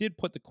week. And we did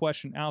put the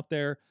question out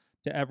there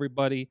to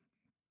everybody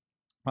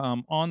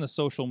on the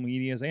social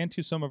medias and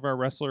to some of our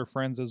wrestler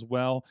friends as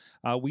well.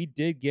 We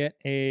did get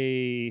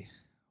a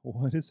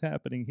what is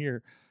happening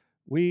here?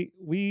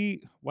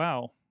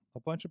 Wow, a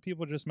bunch of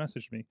people just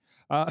messaged me.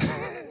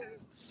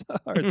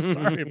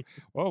 Sorry.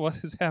 Whoa, what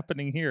is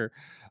happening here?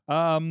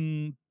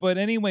 But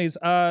anyways,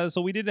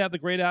 so we did have the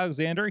great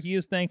Alexander. He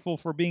is thankful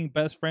for being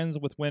best friends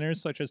with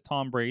winners such as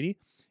Tom Brady.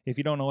 If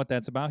you don't know what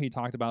that's about, he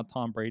talked about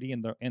Tom Brady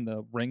and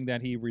the ring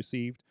that he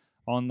received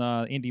on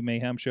the Indie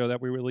Mayhem show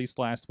that we released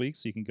last week,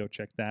 so you can go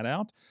check that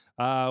out.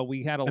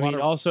 We had a lot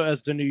of also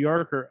as the New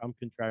Yorker, I'm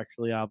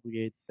contractually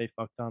obligated to say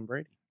fuck Tom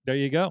Brady. There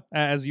you go.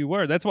 As you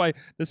were.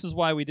 This is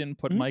why we didn't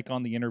put Mhm. Mike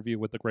on the interview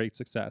with the great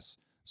success.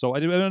 So I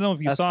don't know if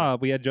you That's saw,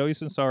 we had Joey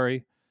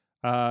Sansari,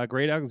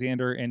 Great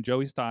Alexander, and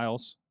Joey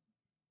Styles.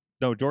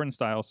 No, Jordan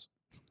Styles.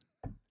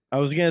 I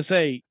was gonna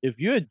say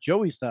if you had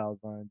Joey Styles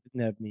on,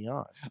 didn't have me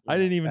on. I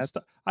didn't even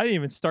that's- I didn't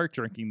even start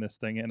drinking this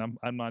thing, and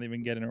I'm not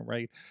even getting it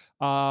right.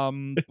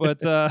 But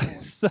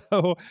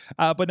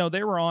but no,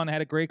 they were on. I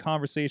had a great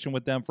conversation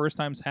with them. First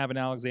times having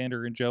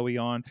Alexander and Joey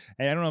on,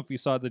 and I don't know if you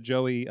saw the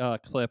Joey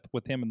clip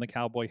with him in the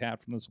cowboy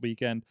hat from this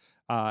weekend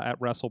at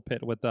Wrestle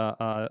Pit with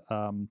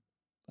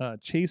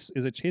Chase.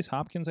 Is it Chase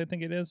Hopkins? I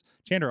think it is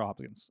Chandler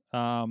Hopkins.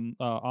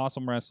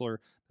 Awesome wrestler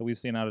that we've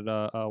seen out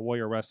at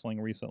Warrior Wrestling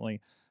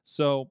recently.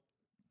 So.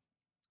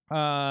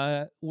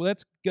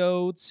 Let's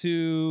go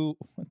to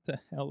what the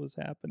hell is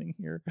happening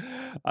here.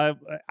 I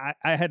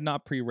had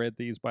not pre-read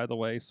these, by the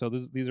way, so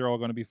these are all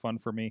going to be fun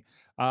for me.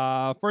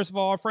 First of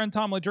all, our friend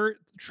Tom Legert,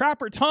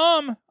 Trapper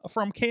Tom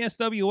from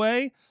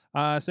KSWA,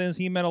 says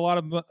he met a lot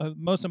of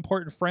most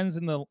important friends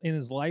in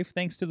his life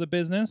thanks to the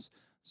business.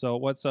 So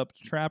what's up,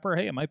 Trapper?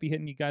 Hey, it might be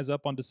hitting you guys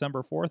up on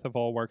December 4th if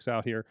all works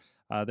out here.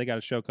 They got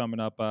a show coming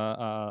up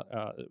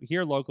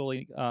here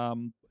locally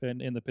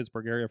in the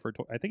Pittsburgh area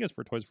I think it's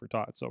for Toys for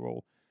Tots. So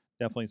we'll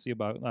definitely see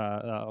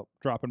about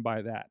dropping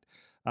by that.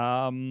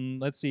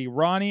 Let's see.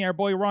 Ronnie, our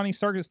boy Ronnie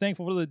Stark is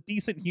thankful for the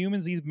decent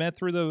humans he's met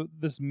through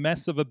this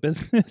mess of a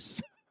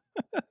business.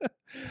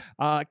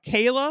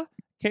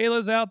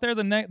 Kayla's out there,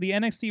 the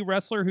NXT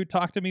wrestler who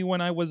talked to me when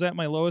I was at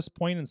my lowest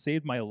point and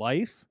saved my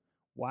life.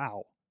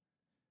 Wow.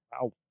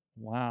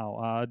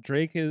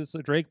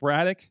 Drake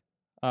Braddock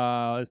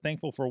is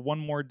thankful for one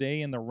more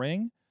day in the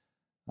ring.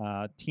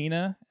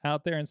 Tina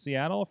out there in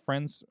Seattle,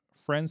 friends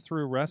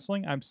through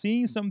wrestling. I'm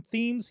seeing some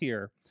themes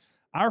here.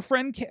 Our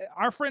friend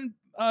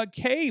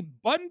Kay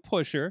Button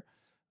Pusher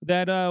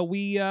that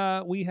we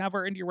have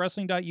our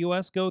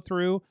IndieWrestling.us go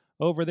through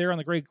over there on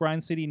the Great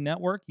Grind City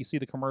Network. You see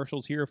the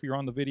commercials here if you're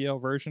on the video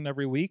version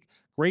every week.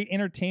 Great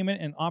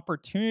entertainment and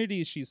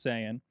opportunities, she's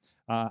saying.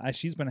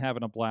 She's been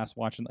having a blast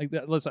watching.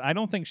 Listen, I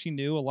don't think she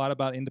knew a lot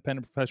about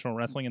independent professional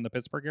wrestling in the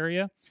Pittsburgh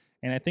area,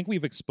 and I think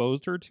we've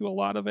exposed her to a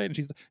lot of it. And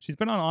she's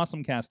been on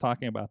Awesome Cast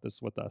talking about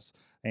this with us,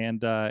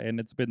 and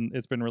it's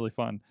been really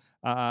fun.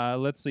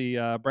 Let's see,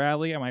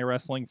 Bradley and my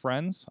wrestling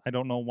friends. I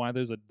don't know why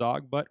there's a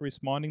dog butt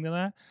responding to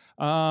that.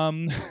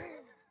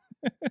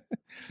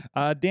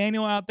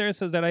 Daniel out there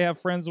says that I have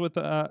friends with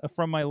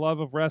from my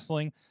love of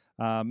wrestling.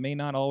 May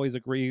not always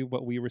agree,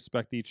 but we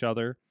respect each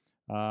other.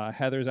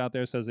 Heather's out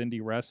there says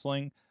indie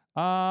wrestling.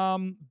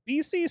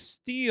 BC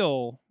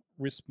Steele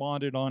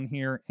responded on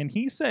here, and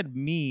he said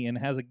me and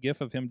has a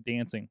gif of him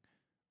dancing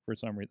for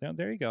some reason.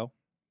 There you go.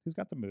 He's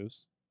got the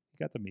moves.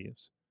 He got the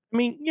moves. I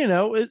mean,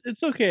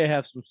 it's okay to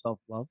have some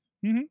self-love.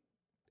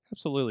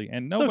 Absolutely.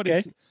 And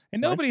okay.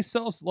 nobody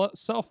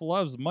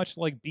self-loves much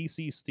like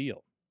BC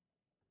Steele.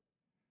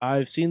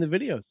 I've seen the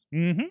videos.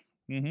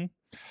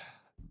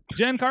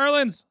 Jen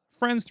Carlins,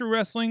 friends through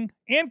wrestling,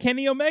 and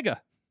Kenny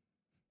Omega.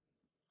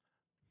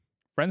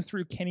 Friends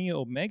through Kenny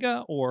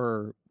Omega,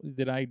 or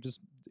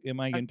am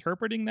I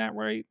interpreting that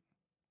right?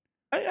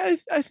 I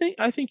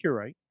think you're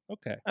right.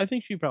 Okay. I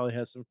think she probably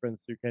has some friends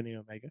through Kenny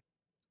Omega.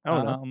 I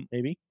don't know.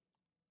 Maybe.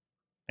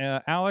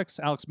 Alex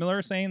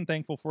Miller saying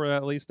thankful for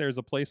at least there's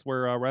a place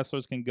where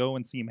wrestlers can go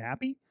and seem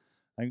happy.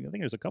 I think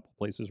there's a couple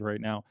places right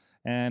now.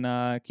 And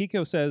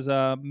Kiko says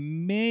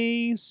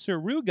May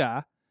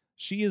Saruga,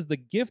 she is the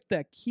gift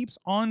that keeps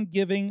on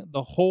giving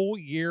the whole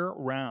year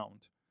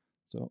round.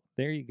 So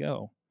there you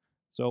go.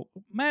 So,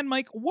 man,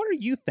 Mike, what are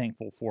you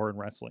thankful for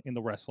in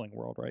the wrestling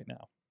world right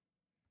now?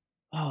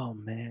 Oh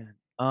man.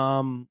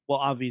 Well,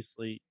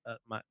 obviously,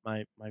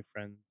 my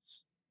friends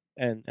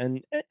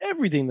and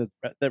everything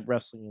that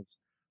wrestling has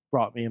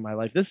brought me in my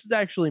life. This is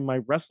actually my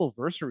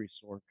WrestleVersary,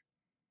 Sorg.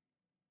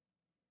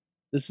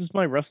 This is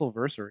my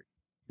WrestleVersary.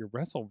 Your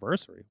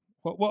WrestleVersary.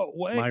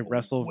 What? My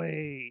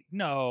Wait.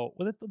 No.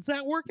 Does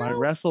that work My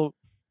out?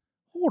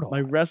 Hold on.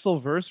 my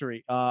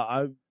WrestleVersary.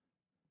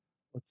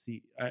 Let's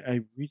see. I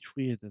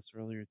retweeted this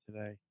earlier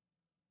today.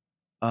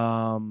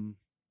 On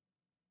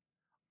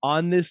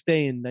this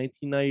day in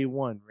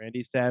 1991,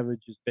 Randy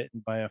Savage is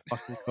bitten by a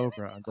fucking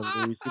cobra on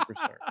WWE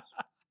Superstars.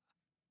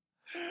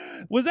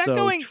 Was that So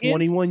going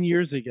 21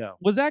 years ago.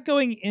 Was that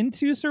going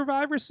into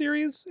Survivor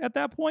Series at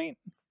that point?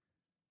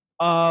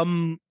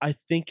 I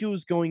think it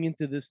was going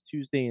into this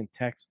Tuesday in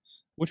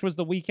Texas. Which was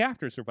the week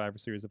after Survivor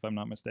Series, if I'm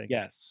not mistaken.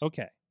 Yes.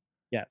 Okay.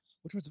 Yes.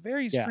 Which was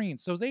very Yeah. strange.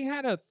 So they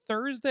had a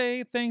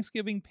Thursday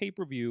Thanksgiving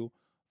pay-per-view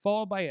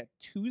followed by a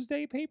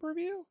Tuesday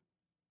pay-per-view?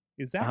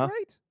 Is that Uh-huh.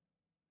 right?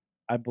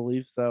 I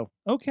believe so.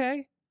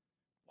 Okay.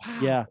 Wow.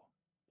 Yeah.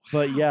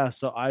 But Wow. yeah,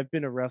 so I've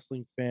been a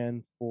wrestling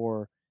fan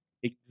for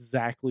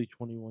exactly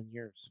 21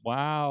 years.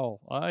 Wow.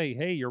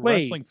 Hey, your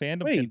Wait, wrestling fandom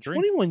can Wait,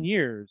 drink. 21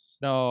 years?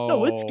 No.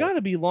 No, it's got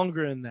to be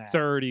longer than that.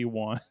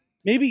 31.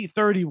 Maybe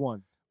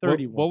 31.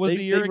 31. What was They-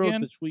 the year they wrote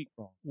again? the tweet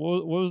wrong.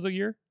 What was the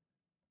year?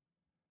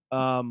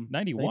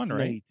 91,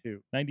 right?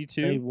 1992.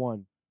 92?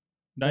 91.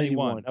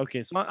 91.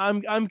 Okay, so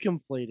I'm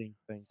conflating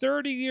things.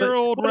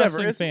 30-year-old But whatever,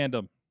 wrestling it's-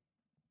 fandom.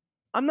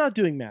 I'm not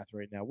doing math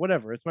right now.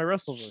 Whatever. It's my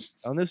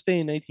WrestleVerse on this day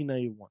in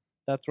 1991.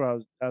 That's where I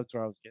was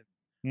getting.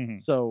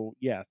 Mhm. So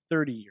yeah,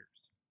 30 years.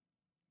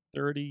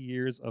 30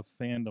 years of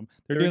fandom.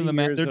 They're 30 doing the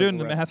math. years They're of doing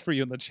the wrestling. math for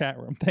you in the chat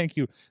room. Thank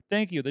you.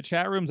 The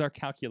chat room's our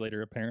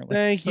calculator, apparently.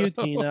 Thank you,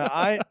 So-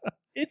 Tina.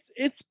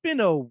 It's been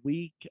a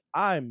week.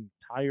 I'm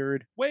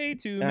tired. Way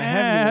too And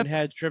math.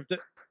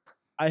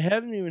 I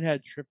haven't even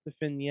had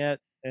tryptophan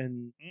yet,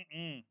 and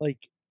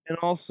and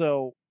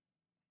also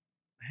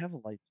I have a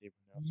lightsaber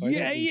now. So I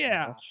don't need too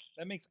Yeah. much.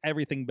 That makes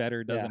everything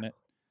better, doesn't it?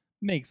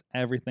 Makes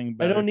everything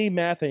better. I don't need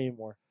math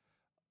anymore.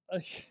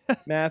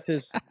 Math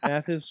is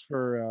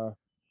for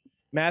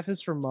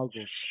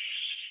muggles.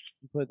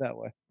 You put it that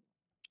way.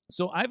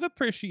 So I've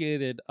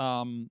appreciated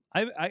I've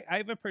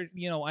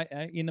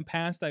in the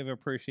past I've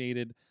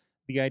appreciated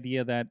the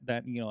idea that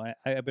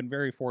I've been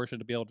very fortunate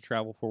to be able to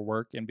travel for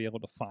work and be able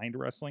to find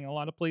wrestling in a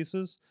lot of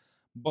places.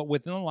 But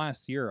within the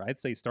last year, I'd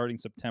say starting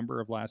September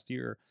of last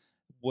year,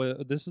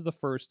 this is the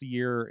first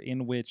year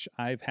in which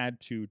I've had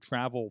to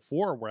travel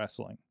for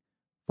wrestling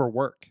for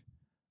work.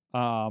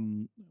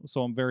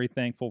 So I'm very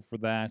thankful for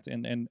that,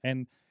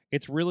 and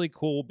it's really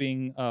cool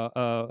being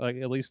like,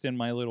 at least in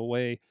my little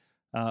way,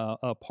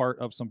 a part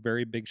of some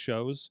very big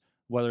shows,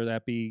 whether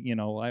that be,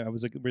 I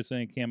was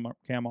originally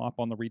cam op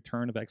on the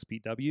return of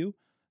XPW,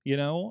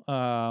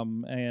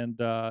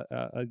 and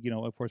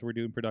of course we're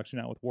doing production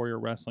out with Warrior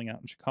Wrestling out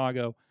in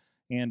Chicago,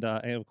 and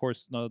of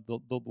course the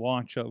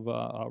launch of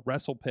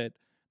WrestlePit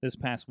this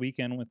past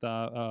weekend with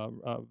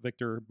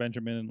Victor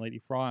Benjamin and Lady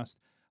Frost.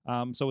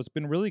 So it's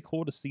been really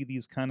cool to see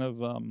these kind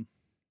of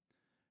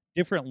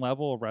different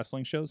level of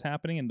wrestling shows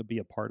happening, and to be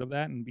a part of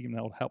that and being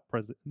able to help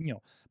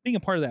being a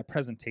part of that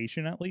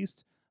presentation at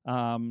least.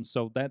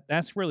 So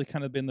that's really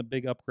kind of been the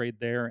big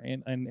upgrade there,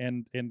 and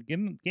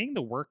getting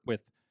to work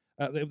with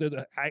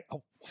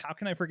how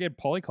can I forget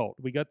Polycult?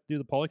 We got to do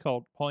the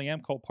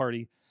Polyam Cult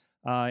party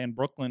in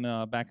Brooklyn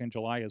back in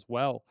July as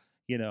well.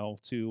 To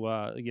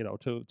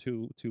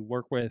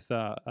work with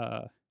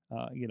Veda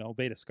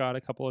Scott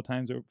a couple of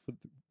times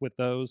with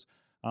those.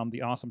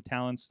 The awesome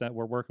talents that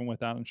we're working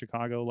with out in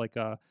Chicago, like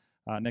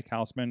Nick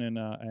Hausman and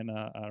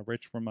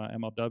Rich from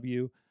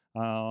MLW.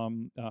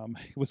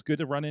 It was good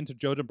to run into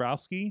Joe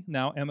Dabrowski,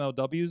 now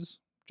MLW's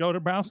Joe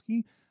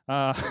Dabrowski,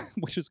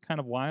 which is kind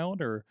of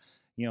wild, or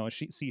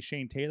see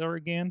Shane Taylor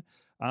again.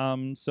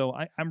 So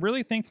I'm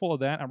really thankful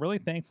of that. I'm really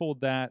thankful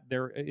that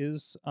there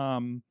is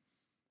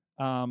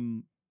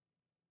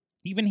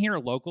even here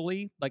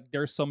locally, like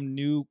there's some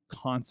new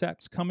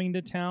concepts coming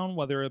to town,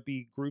 whether it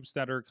be groups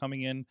that are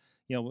coming in.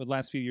 The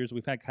last few years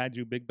we've had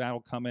Kaiju Big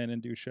Battle come in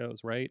and do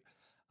shows, right?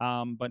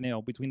 But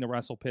between the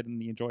Wrestle Pit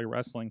and the Enjoy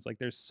Wrestling's, like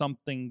there's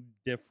something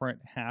different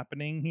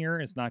happening here.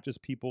 It's not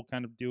just people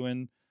kind of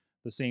doing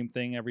the same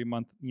thing every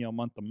month,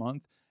 month to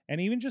month.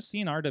 And even just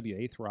seeing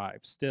RWA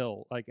thrive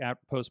still, like at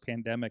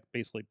post-pandemic,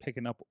 basically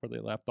picking up where they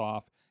left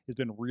off, has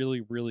been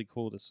really, really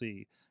cool to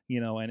see.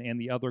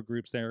 And the other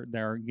groups they're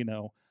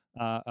getting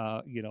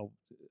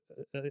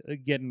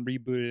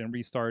rebooted and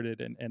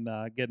restarted and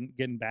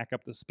getting back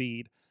up to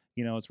speed.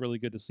 It's really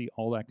good to see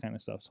all that kind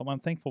of stuff. So I'm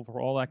thankful for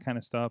all that kind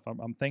of stuff.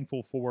 I'm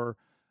thankful for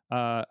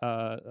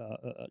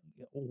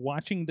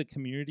watching the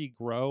community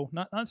grow,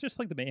 not just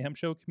like the Mayhem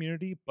Show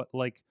community, but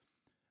like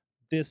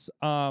this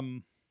I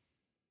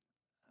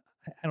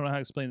don't know how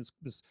to explain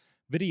this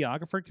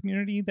videographer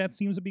community that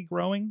seems to be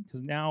growing,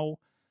 because now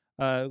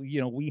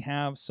we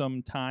have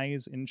some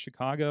ties in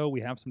Chicago,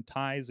 we have some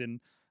ties in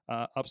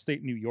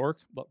upstate New York,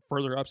 but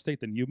further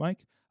upstate than you,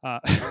 Mike, by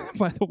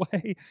the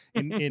way,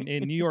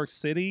 in New York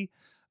City,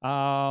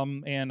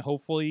 and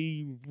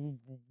hopefully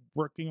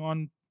working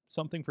on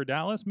something for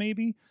Dallas,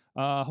 maybe,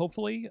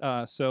 hopefully.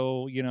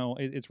 So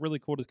it's really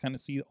cool to kind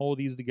of see all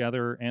these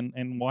together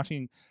and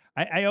watching.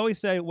 I always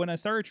say when I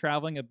started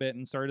traveling a bit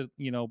and started,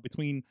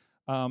 between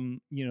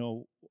when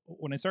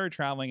I started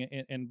traveling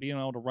and being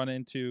able to run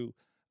into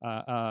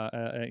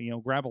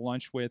grab a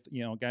lunch with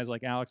guys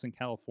like Alex in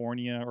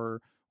California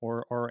or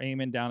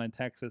Eamon down in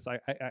Texas. I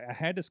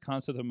had this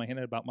concept in my head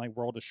about my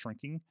world is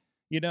shrinking,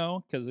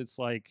 because it's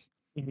like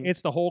Mhm.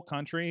 it's the whole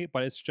country,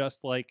 but it's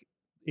just like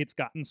it's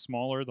gotten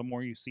smaller the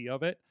more you see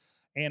of it.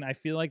 And I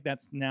feel like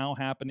that's now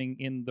happening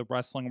in the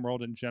wrestling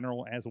world in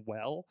general as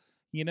well,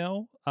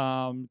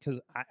 because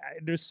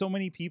there's so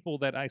many people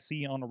that I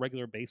see on a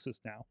regular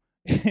basis now.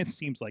 It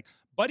seems like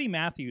Buddy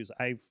Matthews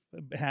I've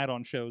had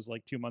on shows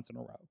like 2 months in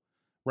a row,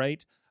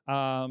 right?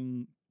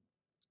 Um,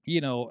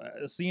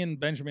 seeing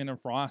Benjamin and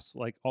Frost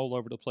like all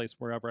over the place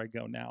wherever I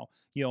go now.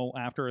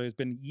 After it's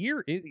been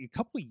a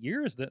couple of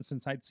years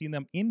since I'd seen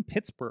them in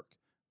Pittsburgh,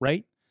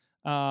 right?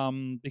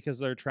 Because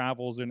their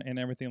travels and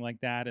everything like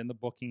that, and the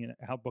booking and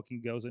how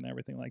booking goes and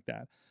everything like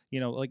that.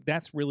 Like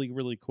that's really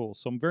really cool.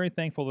 So I'm very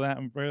thankful for that.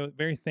 I'm very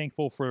very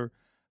thankful for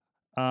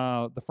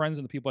the friends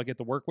and the people I get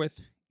to work with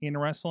in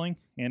wrestling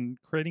and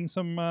creating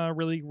some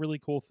really really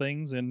cool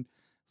things and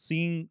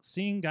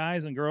seeing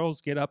guys and girls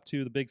get up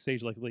to the big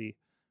stage like Lee,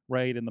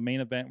 right? In the main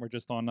event, we're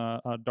just on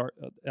dark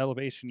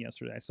elevation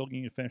yesterday. I still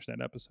need to finish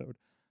that episode.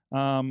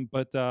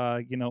 But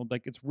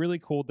like it's really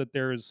cool that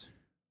there's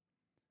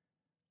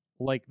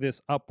like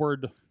this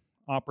upward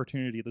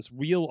opportunity, this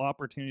real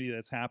opportunity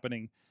that's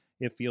happening.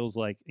 It feels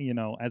like,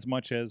 as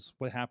much as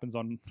what happens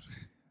on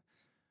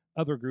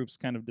other groups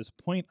kind of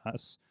disappoint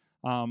us.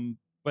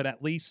 But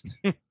at least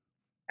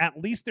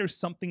there's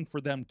something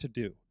for them to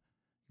do.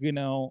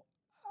 Sure.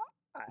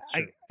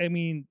 I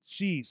mean,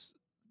 geez,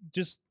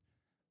 just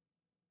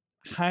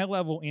high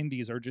level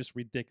indies are just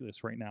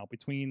ridiculous right now.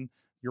 Between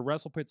your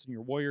WrestlePits and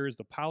your Warriors,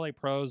 the Pale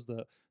Pros,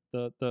 the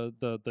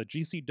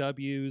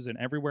GCWs, and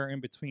everywhere in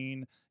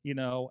between,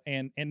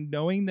 and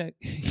knowing that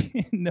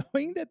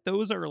knowing that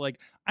those are like,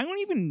 I don't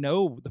even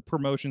know the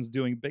promotions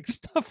doing big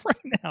stuff right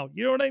now.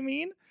 You know what I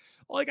mean?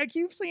 Like I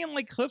keep seeing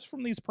like clips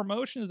from these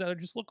promotions that are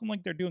just looking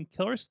like they're doing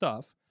killer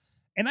stuff,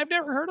 and I've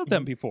never heard of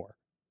them before.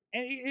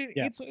 And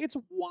Yeah. it's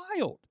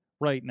wild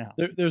right now.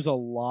 There's a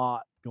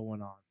lot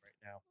going on right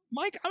now.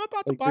 Mike, I'm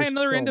about to Like, buy there's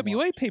another so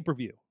NWA much.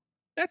 pay-per-view.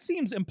 That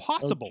seems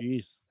impossible. Oh,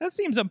 jeez. That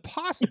seems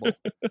impossible.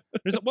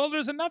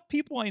 There's enough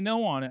people I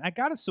know on it. I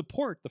got to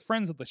support the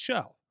friends of the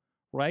show,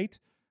 right?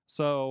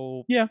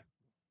 So Yeah.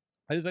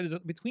 I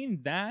just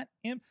between that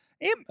and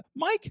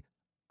Mike,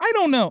 I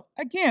don't know.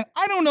 Again,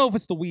 I don't know if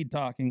it's the weed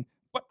talking,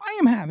 but I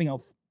am having a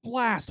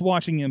blast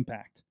watching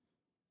Impact.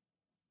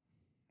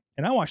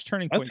 And I watched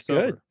Turning Point That's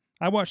sober. good.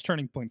 I watched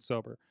Turning Point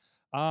sober.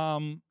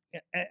 Again,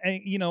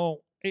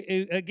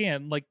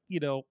 like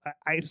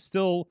I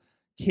still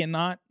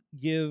cannot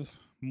give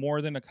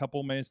more than a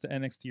couple minutes to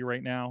NXT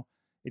right now.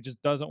 It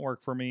just doesn't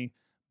work for me.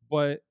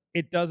 But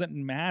it doesn't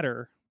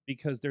matter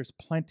because there's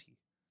plenty.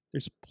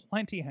 There's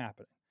plenty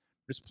happening.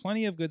 There's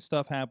plenty of good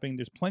stuff happening.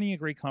 There's plenty of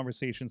great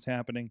conversations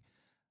happening.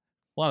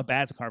 A lot of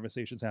bad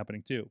conversations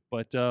happening too.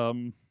 But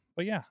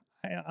yeah,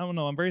 I don't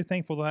know. I'm very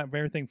thankful for that.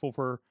 Very thankful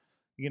for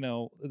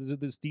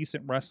this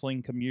decent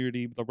wrestling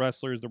community, the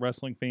wrestlers, the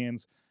wrestling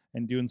fans,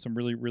 and doing some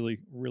really, really,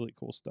 really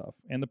cool stuff.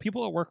 And the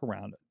people that work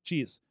around it.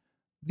 Geez,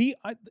 the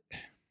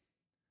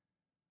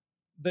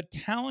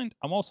talent.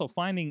 I'm also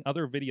finding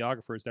other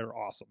videographers that are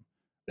awesome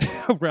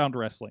around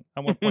wrestling. I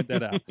want to point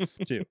that out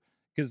too,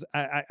 because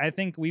I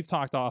think we've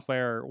talked off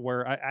air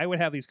where I would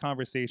have these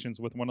conversations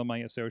with one of my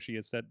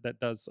associates that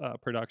does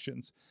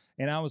productions,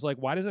 and I was like,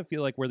 why does it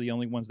feel like we're the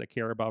only ones that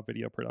care about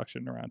video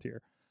production around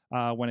here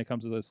when it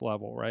comes to this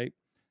level, right?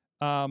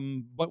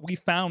 But we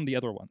found the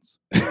other ones.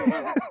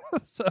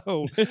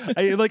 So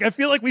I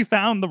feel like we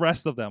found the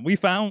rest of them. We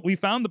found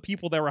the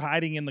people that were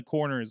hiding in the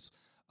corners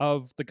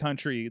of the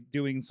country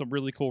doing some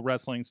really cool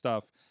wrestling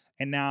stuff.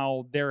 And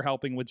now they're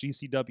helping with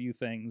GCW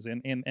things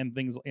and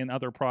things in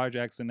other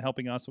projects and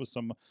helping us with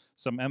some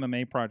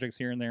MMA projects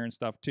here and there and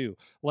stuff too.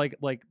 Like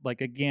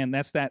again,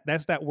 that's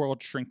that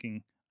world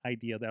shrinking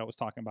idea that I was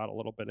talking about a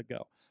little bit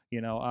ago.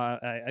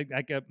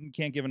 I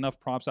can't give enough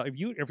props out. If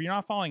you're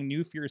not following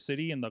New Fear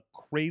City and the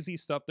crazy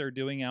stuff they're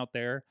doing out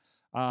there,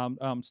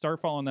 start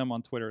following them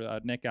on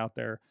Twitter. Nick out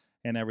there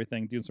and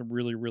everything, doing some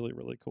really really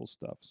really cool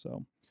stuff.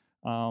 So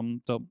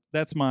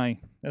that's my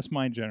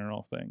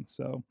general thing.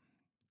 So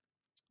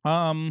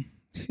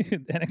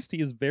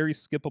NXT is very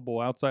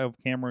skippable outside of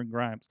Cameron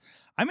Grimes.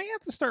 I may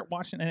have to start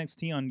watching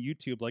NXT on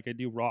YouTube like I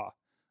do Raw.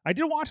 I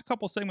did watch a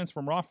couple segments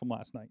from Raw from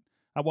last night.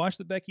 I watched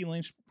the Becky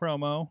Lynch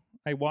promo.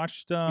 I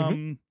watched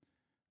I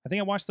think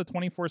I watched the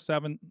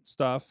 24/7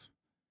 stuff.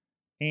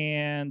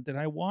 And did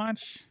I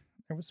watch,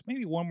 there was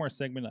maybe one more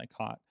segment I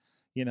caught,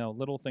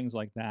 little things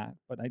like that.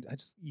 But I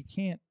just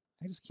can't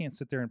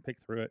sit there and pick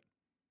through it.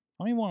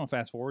 I don't even want to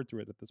fast forward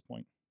through it at this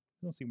point.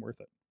 It doesn't seem worth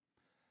it.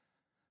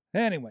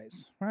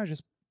 Anyways, I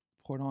just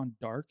put on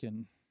Dark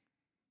and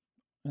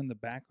in the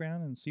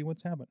background and see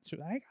what's happening.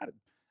 I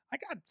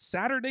got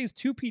Saturday's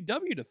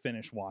 2PW to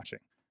finish watching.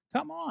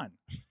 Come on.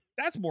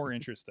 That's more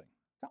interesting.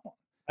 Come on.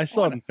 I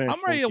still haven't finished.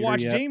 I'm ready to Full Gear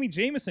watch yet. Jamie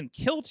Jameson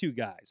kill 2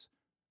 guys.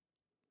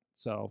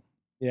 So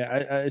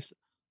Yeah,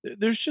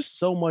 there's just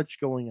so much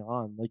going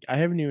on. Like I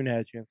haven't even had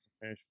a chance to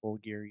finish Full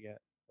Gear yet.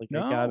 Like I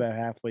got No. about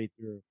halfway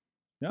through.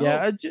 no,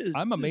 Yeah,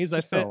 I'm amazed.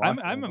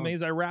 I'm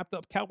amazed I wrapped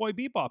up Cowboy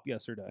Bebop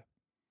yesterday.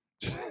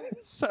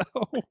 So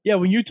Yeah,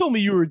 when you told me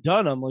you were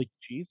done, I'm like,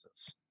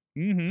 Jesus.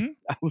 I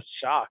was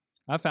shocked.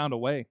 found a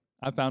way.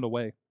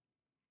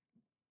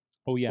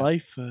 Oh yeah,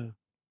 Life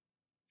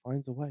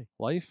finds a way.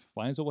 life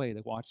finds a way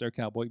to watch their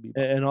Cowboy Bebop.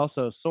 And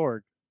also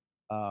Sorg,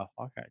 Hawkeye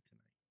tonight.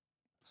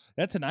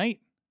 That tonight.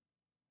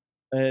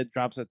 It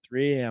drops at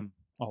 3 a.m.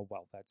 Oh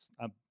well, that's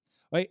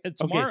wait.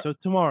 Tomorrow. Okay, so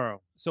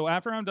tomorrow. So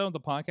after I'm done with the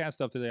podcast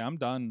stuff today, I'm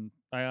done.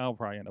 I'll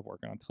probably end up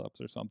working on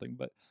clips or something.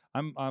 But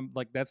I'm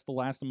like that's the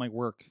last of my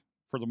work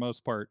for the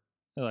most part.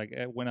 Like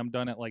when I'm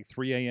done at like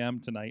 3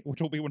 a.m. tonight,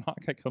 which will be when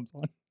Hawkeye comes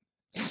on.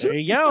 There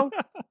you go.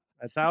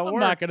 That's how it I'm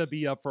works. not gonna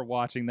be up for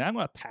watching that. I'm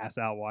gonna pass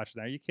out watching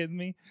that. Are you kidding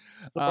me?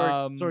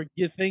 Sorg,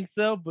 you think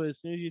so? But as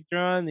soon as you turn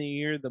on, you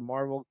hear the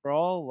Marvel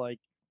crawl. Like,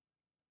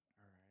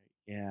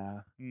 all right, yeah.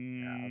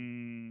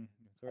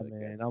 That's where it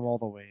Man, gets I'm you. all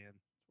the way in.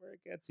 That's where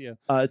it gets you.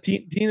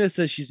 Tina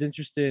says she's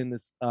interested in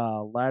this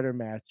ladder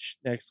match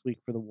next week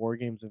for the War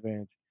Games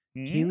advantage.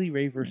 Kaylee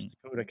Ray versus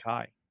Dakota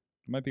Kai.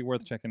 Might be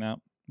worth checking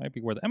out. Might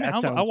be worth it. I mean, That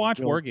I'll sounds watch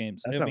real- War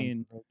Games. That I sounds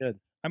mean, real good.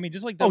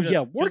 just like Oh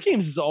yeah, War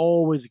Games is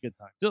always a good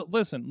time.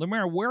 Listen, no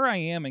matter where I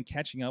am and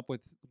catching up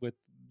with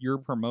your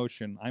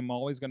promotion, I'm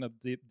always gonna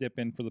dip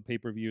in for the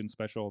pay-per-view and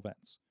special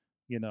events.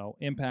 You know,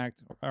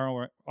 Impact,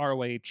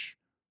 ROH,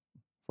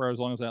 for as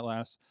long as that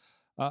lasts.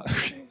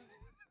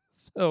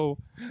 So,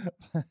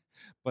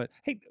 but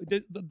hey,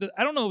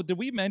 I don't know. Did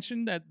we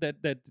mention that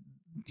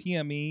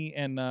TME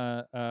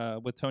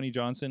and with Tony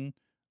Johnson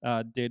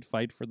did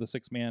fight for the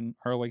 6-man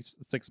ROH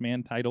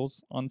 6-man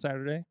titles on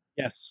Saturday?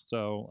 Yes.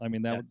 So I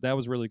mean that Yes. that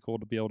was really cool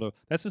to be able to.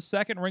 That's the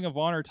second Ring of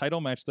Honor title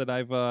match that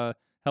I've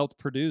helped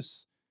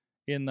produce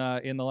in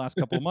the last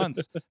couple of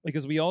months,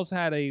 because we also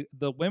had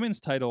the women's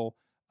title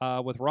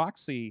with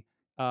Roxy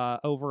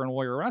over in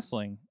Warrior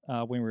Wrestling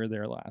when we were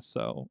there last.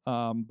 So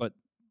but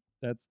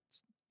that's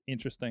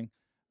interesting.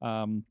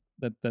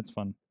 That's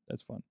fun.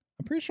 That's fun.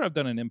 I'm pretty sure I've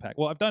done an Impact.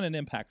 Well, I've done an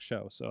Impact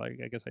show, so I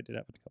guess I did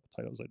have a couple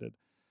titles I did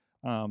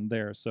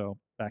there. So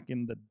back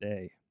in the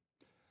day.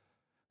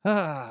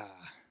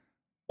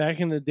 Back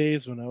in the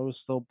days when I was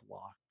still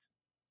blocked.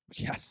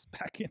 Yes,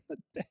 back in the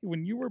day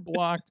when you were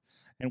blocked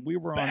and we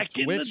were on Back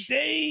in Twitch. the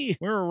day.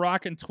 We were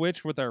rocking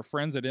Twitch with our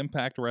friends at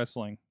Impact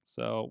Wrestling.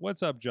 So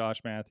what's up,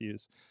 Josh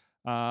Matthews?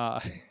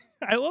 I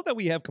love that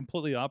we have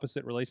completely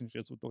opposite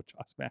relationships with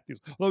Josh Matthews.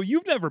 Although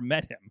you've never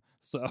met him,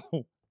 so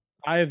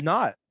I have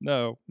not.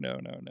 no.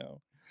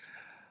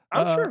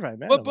 I'm sure if I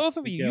met But him, both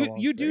of we'd you, get along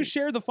you do great.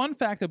 share the fun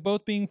fact of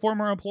both being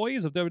former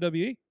employees of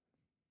WWE.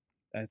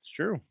 That's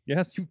true.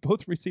 Yes, you've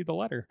both received a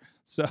letter.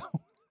 So,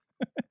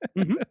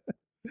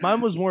 Mine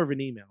was more of an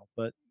email,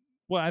 but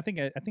well, I think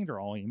they're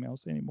all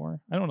emails anymore.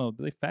 I don't know.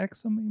 Do they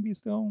fax them maybe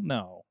still?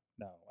 No.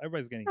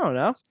 Everybody's getting. I don't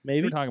know. emails.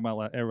 Maybe. We're talking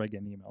about everybody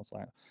getting emails.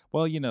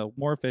 Well,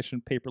 more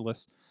efficient,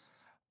 paperless.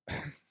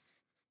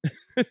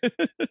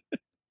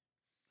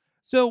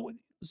 So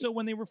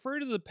when they refer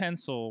to the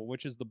pencil,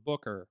 which is the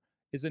Booker,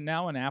 is it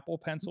now an Apple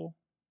Pencil?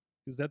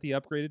 Is that the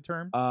upgraded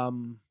term?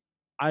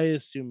 I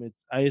assume it's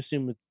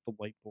the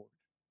whiteboard.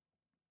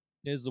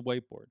 It is the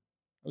whiteboard.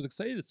 I was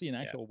excited to see an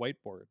actual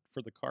whiteboard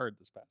for the card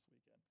this past weekend.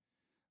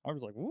 I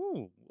was like,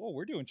 "Ooh,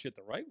 we're doing shit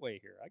the right way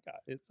here."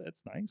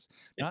 It's nice.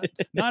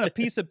 Not a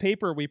piece of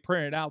paper we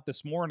printed out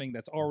this morning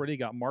that's already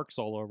got marks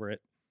all over it.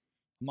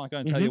 I'm not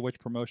going to tell you which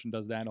promotion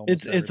does that.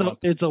 It's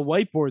a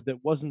whiteboard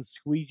that wasn't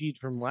squeegeed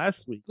from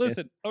last week.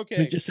 Listen, We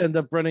okay, just end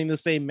up running the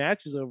same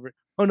matches over it.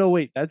 Oh no,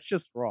 wait, that's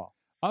just Raw.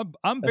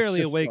 I'm barely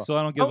just awake, Raw. so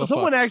I don't give a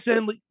Someone fuck.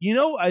 accidentally,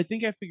 I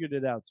think I figured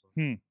it out.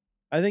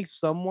 I think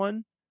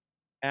someone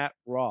at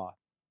Raw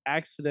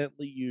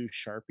accidentally used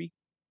Sharpie.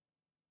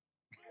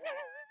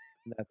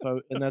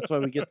 And that's why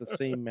we get the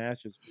same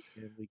matches week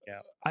in and week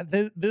out.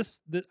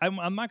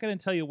 I'm not going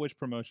to tell you which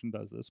promotion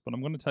does this, but I'm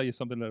going to tell you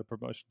something that a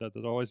promotion does.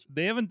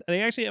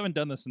 They actually haven't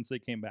done this since they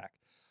came back.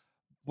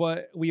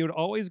 But we would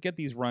always get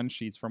these run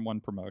sheets from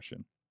one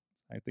promotion.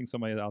 I think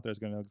somebody out there is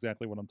going to know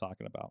exactly what I'm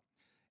talking about.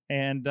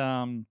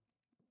 And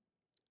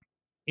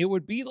it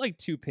would be like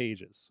 2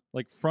 pages,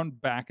 like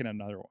front, back, and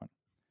another one.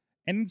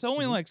 And it's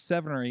only like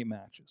 7 or 8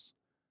 matches.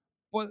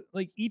 But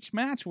like each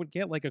match would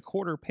get like a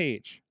quarter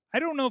page. I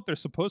don't know if they're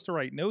supposed to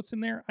write notes in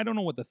there. I don't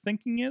know what the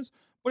thinking is,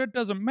 but it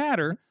doesn't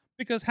matter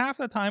because half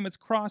the time it's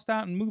crossed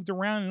out and moved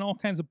around and all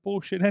kinds of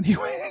bullshit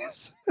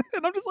anyways.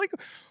 And I'm just like,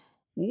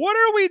 what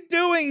are we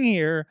doing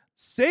here?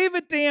 Save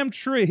a damn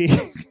tree.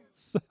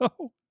 So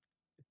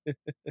that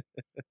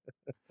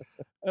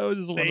was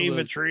just Save one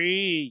a of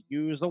tree,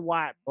 use a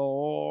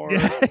whiteboard.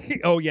 those.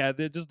 Oh yeah,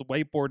 just the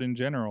whiteboard in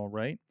general,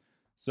 right?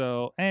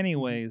 So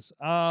anyways,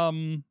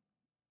 the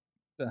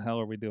hell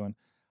are we doing?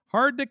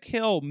 Hard to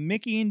Kill,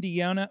 Mickey and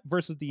Deanna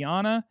versus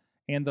Deanna,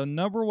 and the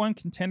number 1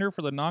 contender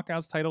for the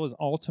Knockouts title is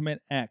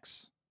Ultimate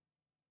X.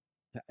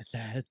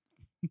 That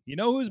You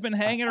know who's been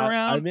hanging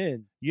around? I'm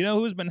in. You know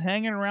who's been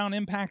hanging around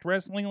Impact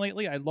Wrestling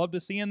lately? I'd love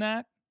to see in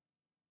that.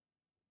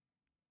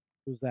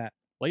 Who's that?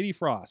 Lady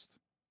Frost.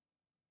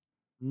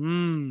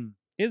 Mmm.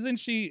 Isn't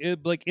she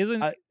like?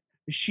 Isn't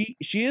She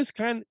is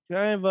kind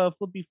of a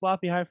flippy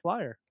floppy high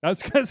flyer. I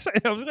was gonna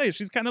say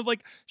she's kind of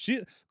like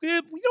we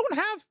don't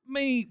have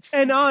many.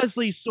 And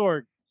honestly,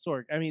 Sorg.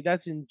 I mean,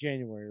 that's in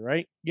January,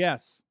 right?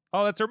 Yes.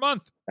 Oh, that's her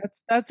month.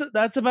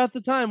 That's about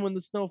the time when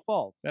the snow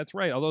falls. That's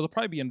right. Although it'll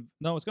probably be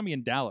it's gonna be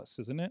in Dallas,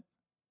 isn't it?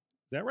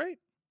 Is that right?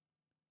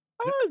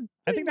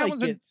 I think that might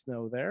was get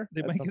snow there.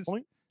 They at might some get.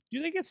 point.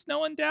 Do they get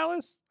snow in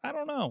Dallas? I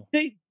don't know.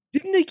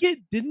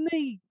 Didn't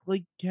they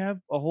like have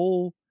a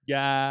whole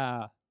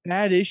Yeah.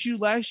 bad issue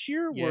last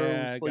year where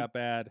Yeah, it it was like got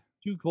bad.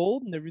 too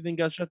cold and everything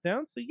got shut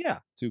down? So yeah.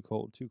 Too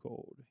cold.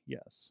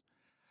 Yes.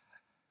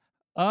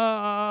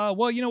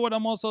 Well, you know what?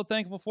 I'm also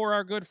thankful for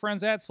our good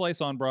friends at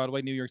Slice on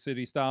Broadway, New York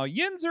City style.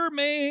 Yins are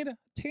made,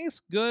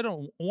 taste good,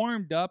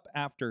 warmed up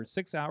after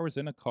 6 hours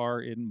in a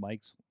car in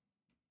Mike's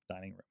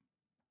dining room.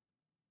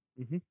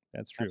 Mm-hmm.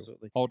 That's true.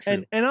 Absolutely. All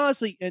true. And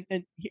honestly, and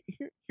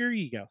here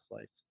you go,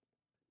 Slice.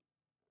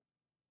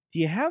 Do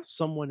you have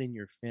someone in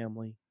your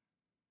family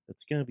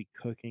that's going to be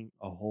cooking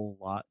a whole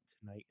lot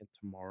tonight and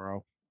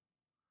tomorrow?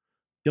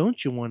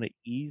 Don't you want to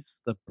ease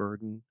the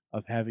burden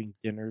of having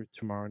dinner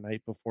tomorrow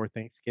night before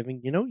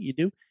Thanksgiving? You know what you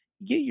do?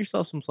 You get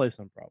yourself some Slice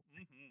on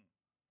Broadway.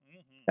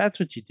 That's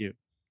what you do.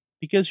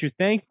 Because you're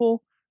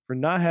thankful for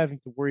not having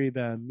to worry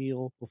about a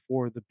meal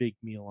before the big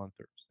meal on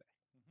Thursday.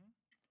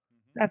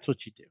 That's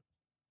what you do.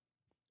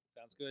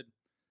 Sounds good.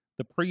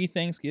 The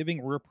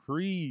pre-Thanksgiving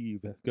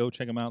reprieve. Go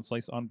check them out,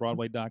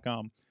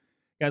 sliceonbroadway.com.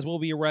 Guys, we'll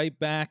be right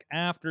back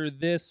after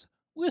this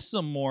with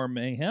some more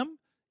mayhem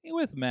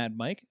with Mad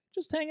Mike.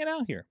 Just hanging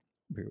out here.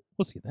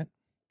 We'll see you then.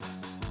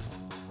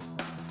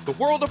 The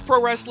world of pro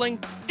wrestling,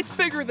 it's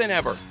bigger than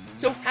ever.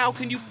 So how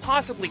can you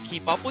possibly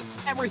keep up with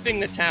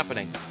everything that's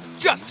happening?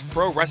 Just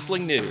pro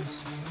wrestling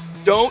news.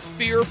 Don't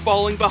fear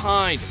falling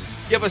behind.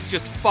 Give us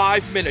just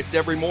 5 minutes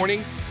every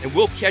morning and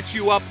we'll catch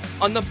you up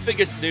on the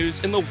biggest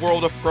news in the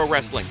world of pro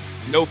wrestling.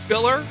 No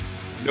filler,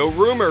 no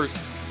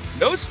rumors,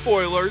 no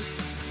spoilers,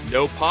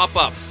 no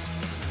pop-ups.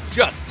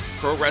 Just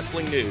pro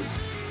wrestling news.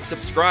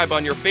 Subscribe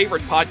on your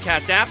favorite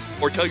podcast app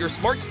or tell your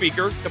smart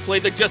speaker to play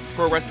the Just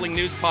Pro Wrestling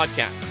News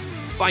podcast.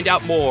 Find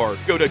out more.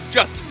 Go to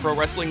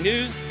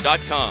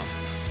justprowrestlingnews.com.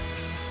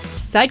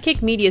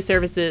 Sidekick Media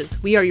Services.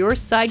 We are your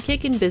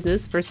sidekick in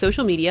business for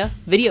social media,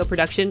 video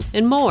production,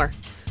 and more.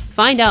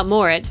 Find out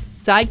more at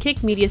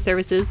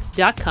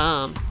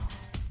sidekickmediaservices.com.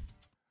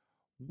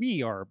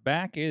 We are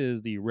back. It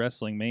is the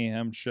Wrestling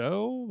Mayhem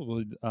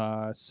Show.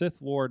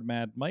 Sith Lord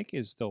Mad Mike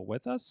is still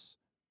with us.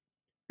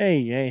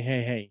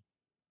 Hey.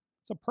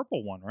 It's a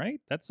purple one, right?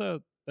 That's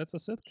a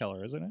Sith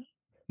color, isn't it?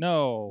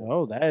 No.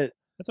 No, That's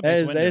a that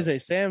Mace is Windu. a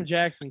Sam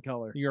Jackson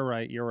color. You're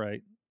right.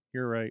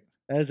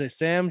 That is a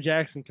Sam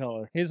Jackson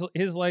color. His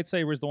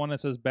lightsaber is the one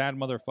that says "bad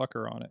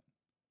motherfucker" on it.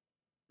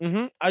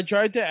 Mm-hmm. I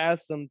tried to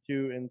ask them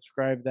to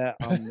inscribe that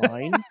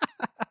online.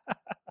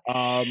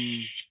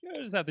 You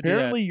just have to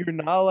Apparently, do you're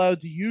not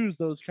allowed to use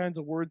those kinds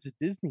of words at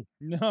Disney.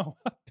 that. No,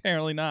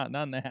 apparently not.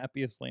 Not in the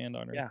happiest land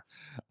on earth. Yeah.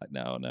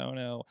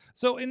 No.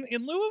 So in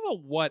lieu of a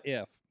what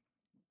if,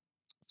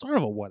 sort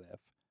of a what if,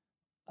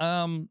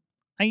 I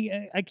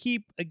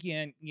keep,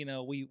 again, you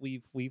know,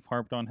 we've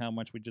harped on how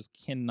much we just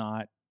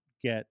cannot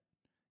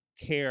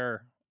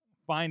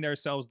find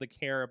ourselves to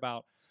care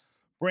about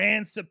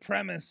brand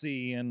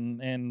supremacy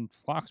and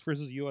Fox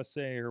versus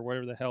USA or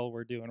whatever the hell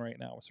we're doing right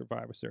now with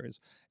Survivor Series.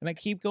 And I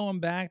keep going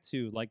back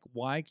to, like,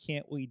 why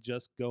can't we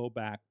just go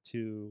back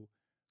to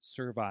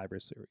Survivor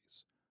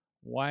Series?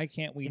 Why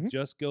can't we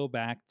just go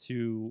back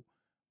to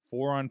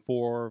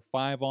 4-on-4,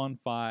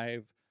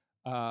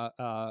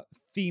 5-on-5,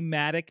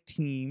 thematic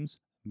teams,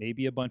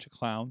 maybe a bunch of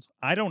clowns?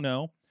 I don't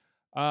know.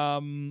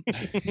 They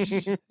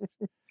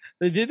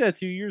did that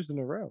 2 years in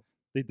a row.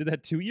 They did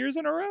that 2 years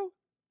in a row?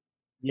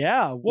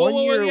 Yeah, one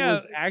year yeah. it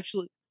was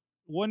actually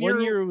One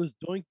one year year it was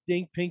Doink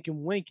Dink Pink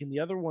and Wink, and the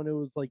other one it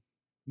was like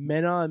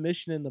Men on a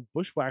Mission and the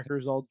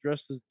Bushwhackers all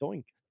dressed as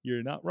Doink.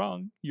 You're not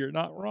wrong.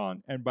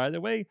 And by the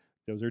way,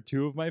 those are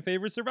two of my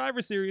favorite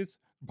Survivor Series.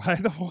 By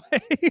the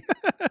way,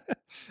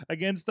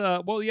 against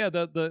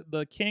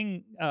the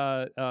King,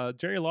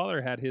 Jerry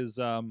Lawler had his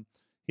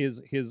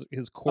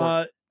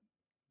court.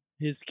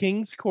 His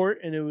King's Court,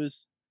 and it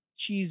was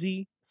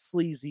cheesy,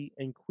 sleazy,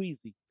 and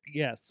queasy.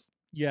 Yes.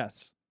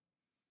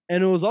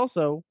 And it was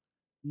also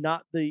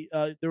not the.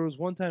 There was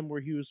one time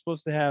where he was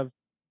supposed to have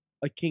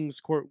a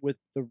King's Court with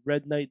the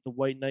Red Knight, the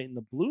White Knight, and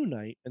the Blue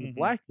Knight, and the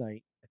Black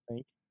Knight, I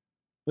think.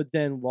 But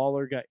then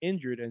Lawler got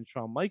injured, and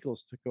Shawn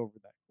Michaels took over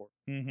that court.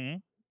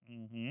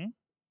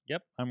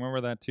 Yep, I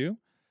remember that too.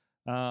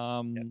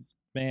 Yes.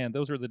 Man,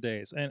 those were the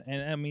days. And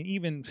I mean,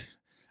 even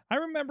I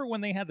remember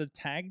when they had the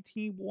tag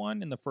team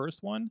one in the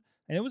first one,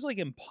 and it was like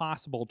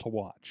impossible to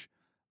watch.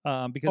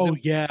 Because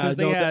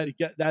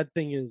that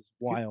thing is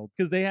wild.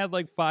 Because they had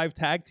like 5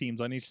 tag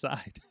teams on each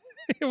side.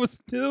 It was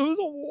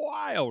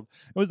wild.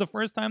 It was the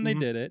first time they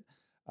did it.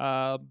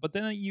 But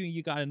then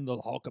you got into the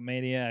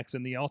Hulkamaniacs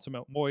and the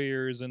Ultimate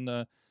Warriors and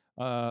the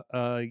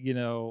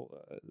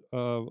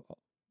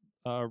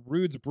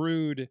Rude's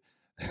Brood,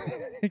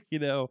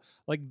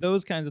 like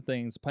those kinds of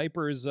things.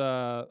 Piper's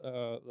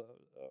Roddy's.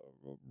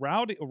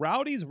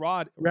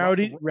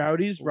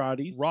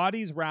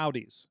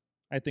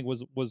 I think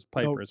was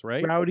Piper's,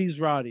 right?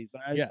 Rowdy's. I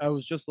Yes.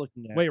 was just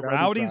looking at it. Wait,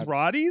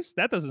 Roddy's?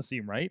 That doesn't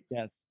seem right.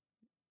 Yes.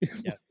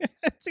 Yes.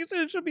 It seems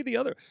it should be the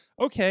other.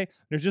 Okay,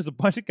 there's just a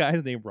bunch of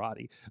guys named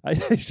Roddy. I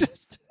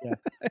just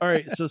All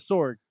right, so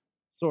Sorg.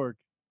 All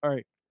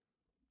right,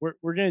 we're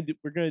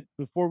gonna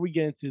before we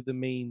get into the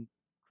main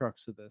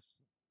crux of this,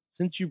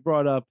 since you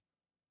brought up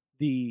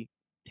the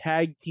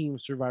tag team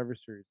Survivor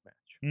Series match,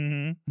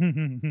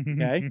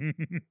 Okay.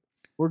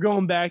 we're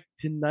going back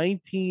to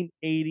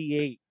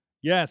 1988.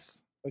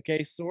 Yes. Okay,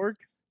 Sorg,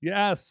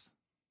 Yes.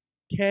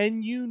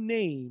 can you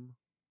name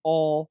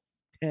all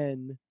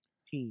 10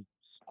 teams?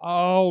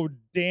 Oh,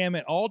 damn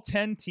it. All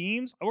 10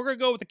 teams? We're going to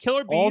go with the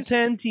Killer Bees. All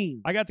 10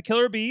 teams. I got the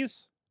Killer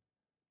Bees.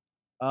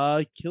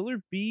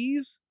 Killer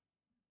Bees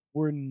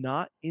were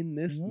not in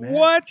this match.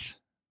 What?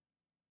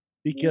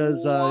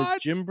 Because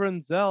What? Jim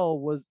Brunzell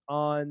was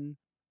on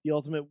the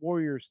Ultimate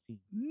Warriors team.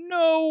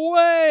 No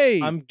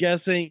way. I'm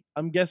guessing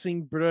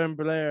Brian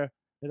Blair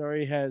had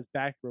already had his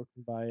back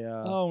broken by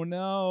Oh,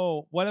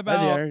 no. What by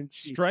the about Iron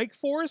Sheik. Strike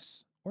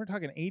Force? We're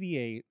talking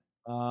 88.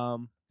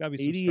 Gotta be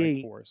some 88.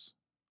 Strike Force.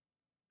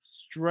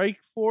 Strike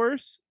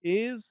Force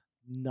is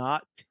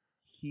not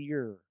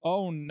here.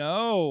 Oh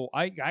no!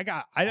 I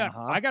got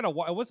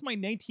what's my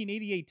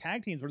 1988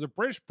 tag teams? Were the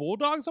British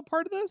Bulldogs a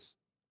part of this?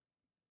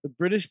 The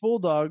British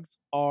Bulldogs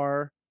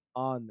are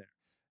on there.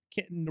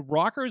 The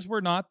Rockers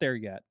were not there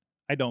yet.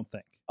 I don't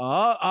think.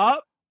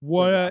 The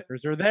What?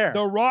 Rockers are there.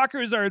 The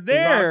Rockers are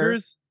there.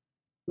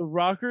 The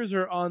Rockers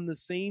are on the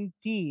same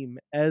team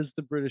as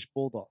the British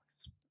Bulldogs.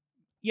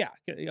 Yeah.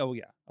 Oh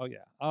yeah.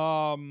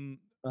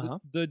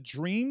 The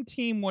Dream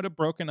Team would have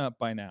broken up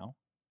by now.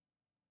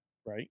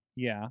 Right.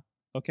 Yeah.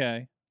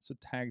 Okay. So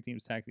tag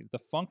teams. The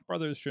Funk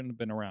Brothers shouldn't have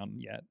been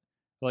around yet,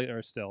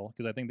 or still,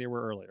 because I think they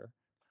were earlier.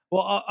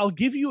 Well, I'll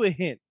give you a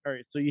hint. All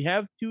right, so you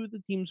have two of the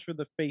teams for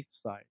the face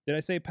side. Did I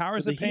say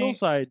Powers For of the heel Pain?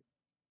 side,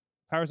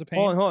 Powers of Pain.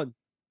 hold on.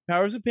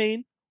 Powers of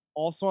Pain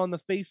also on the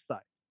face side.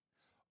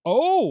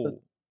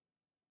 Oh.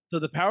 So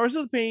the Powers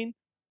of the Pain,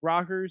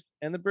 Rockers,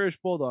 and the British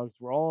Bulldogs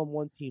were all on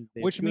one team. They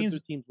had Which two other means-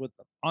 teams with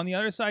them. On the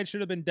other side should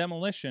have been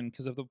Demolition,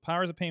 because if the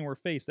Powers of Pain were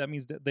face, that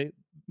means that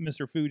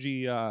Mr.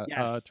 Fuji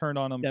Yes. turned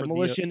on them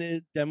Demolition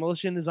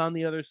is on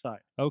the other side.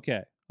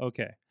 Okay.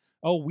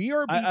 Oh, we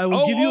are. I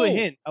will give you a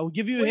hint. I will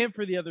give you a hint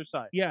for the other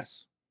side.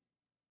 Yes.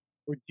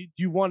 Or do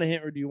you want a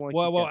hint, or do you want?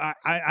 Well,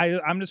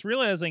 I'm just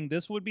realizing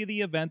this would be the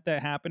event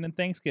that happened in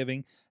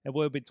Thanksgiving. It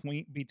would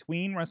between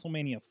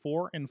WrestleMania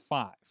 4 and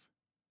 5.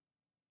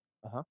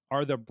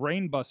 Are the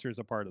Brainbusters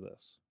a part of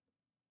this?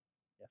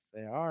 Yes,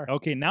 they are.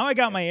 Okay, now I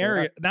got my Yes, they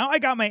area. Now I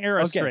got my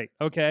era Okay. straight.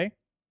 Okay.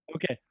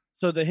 Okay.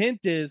 So the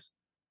hint is,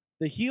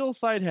 the heel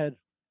side had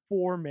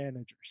 4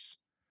 managers.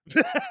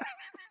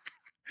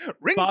 Bobby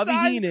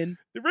Ringside. Heenan.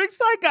 The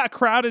ringside got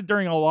crowded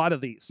during a lot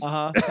of these.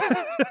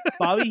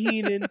 Bobby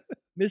Heenan,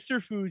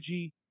 Mr.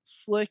 Fuji,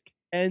 Slick,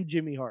 and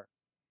Jimmy Hart.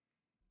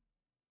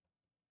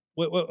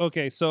 Wait,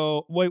 okay,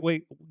 so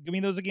wait, give me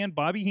those again.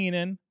 Bobby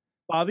Heenan,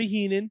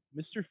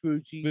 Mr.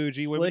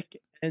 Fuji, wait.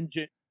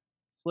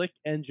 Slick,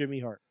 and Jimmy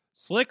Hart.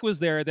 Slick was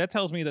there. That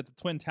tells me that the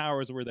Twin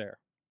Towers were there.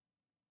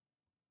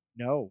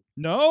 No.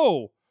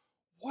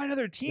 What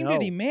other team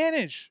did he No.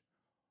 manage?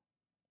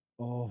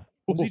 Oh,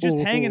 Was he just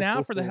hanging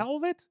out for the hell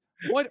of it?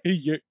 What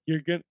You're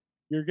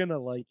gonna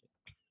like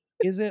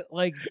it. is it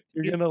like?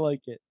 You're gonna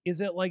like it.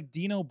 Is it like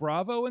Dino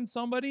Bravo and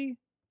somebody?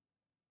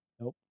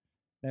 Nope.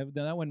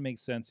 That wouldn't make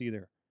sense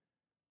either.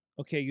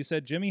 Okay, you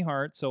said Jimmy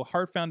Hart, so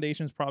Hart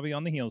Foundation is probably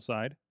on the heel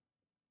side.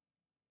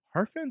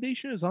 Hart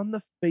Foundation is on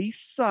the face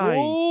side.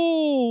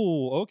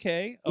 Oh,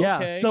 okay.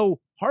 Yeah. So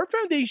Hart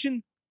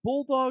Foundation,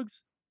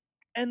 Bulldogs,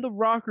 and the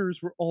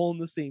Rockers were all on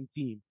the same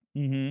team.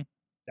 Mm-hmm.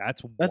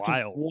 That's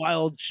wild.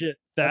 Wild shit.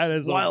 That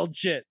That's is wild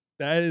shit.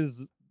 That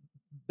is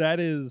wild. That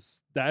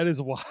is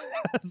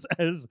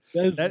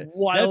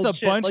wild. That's a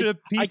shit. bunch Like, of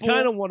people. I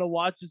kind of want to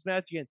watch this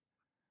match again.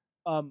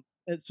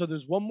 And so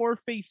there's one more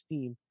face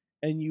team,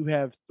 and you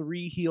have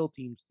 3 heel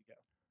teams to go.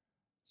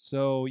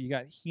 So you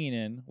got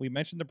Heenan. We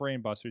mentioned the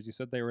Brainbusters. You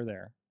said they were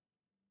there.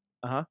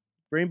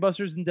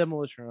 Brainbusters and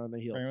Demolition are on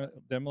the heel.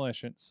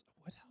 Demolitions.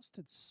 What else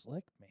did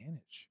Slick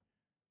manage?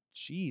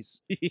 Jeez.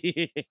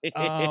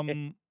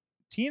 side.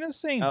 Tina's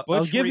saying I'll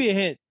Butch give Reed- you a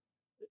hint.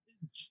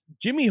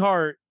 Jimmy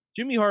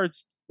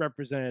Hart's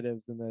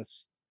representatives in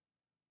this.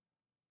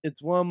 It's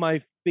one of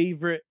my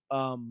favorite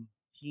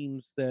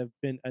teams that have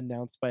been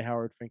announced by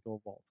Howard Finkel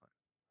of all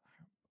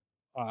time.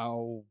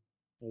 Oh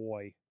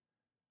boy.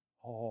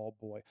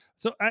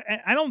 So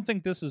I don't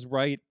think this is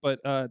right, but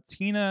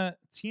Tina's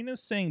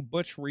saying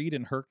Butch Reed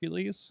and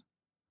Hercules.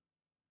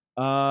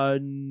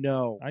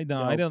 No. I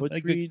know. I don't. Butch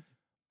I, Reed,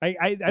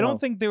 I No. don't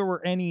think there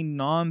were any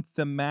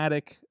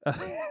non-thematic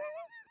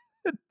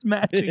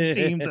matching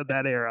teams at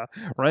that era,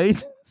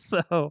 right?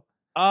 So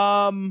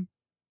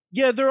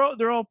Yeah,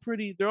 they're all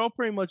pretty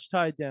much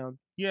tied down.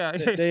 Yeah,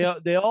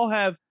 They all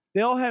have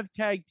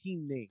tag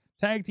team names.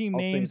 tag team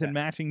I'll say names and that.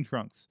 matching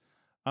trunks.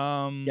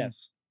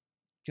 Yes.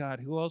 God,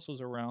 who else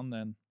was around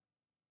then?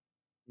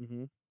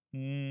 hmm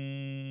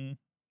Mm,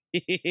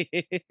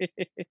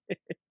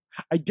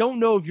 I don't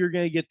know if you're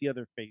gonna get the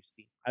other face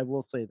team. I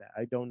will say that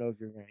I don't know if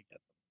you're gonna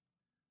get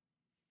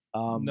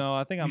them. no,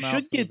 I think You I'm out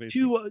should for the get face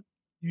two.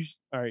 team.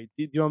 All right.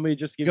 Do you want me to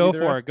just give Go you the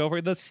for rest? it. Go for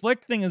it. The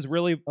Slick thing is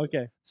really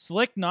Okay.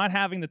 Slick not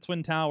having the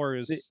Twin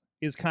Towers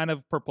is kind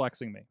of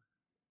perplexing me.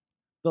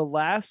 The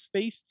last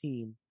face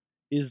team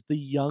is the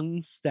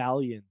Young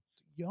Stallions.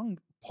 Young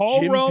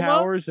Paul Jim Roma.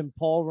 Powers and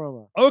Paul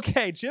Roma.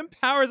 Okay, Jim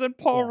Powers and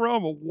Paul Yeah.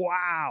 Roma.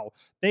 Wow,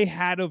 they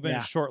had to have been Yeah.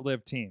 a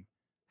short-lived team.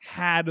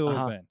 Had to have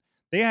Uh-huh. been.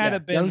 They had to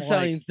have been Young like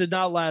Stallions did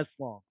not last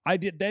long. I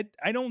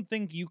don't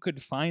think you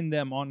could find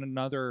them on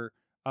another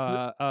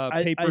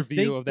I pay-per-view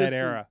think of that this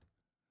era.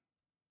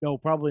 No,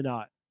 probably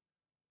not.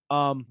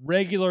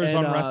 Regulars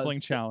and, on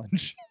Wrestling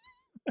Challenge.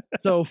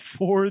 So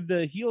for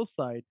the heel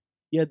side,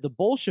 you had the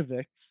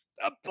Bolsheviks.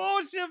 The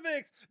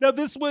Bolsheviks. Now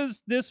this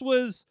was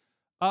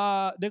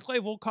Nikolai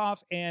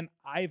Volkov and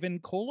Ivan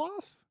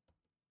Koloff.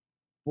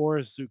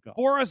 Boris Zukov.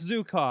 Boris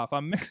Zukov.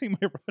 I'm mixing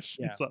my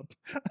Russians up.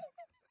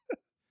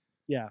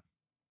 Yeah.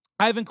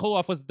 Ivan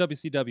Koloff was the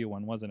WCW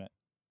one, wasn't it?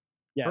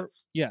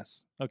 Yes.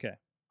 Yes. Okay.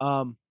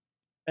 And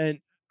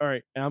all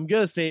right, and I'm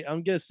gonna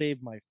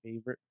save my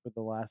favorite for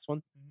the last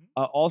one.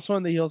 Also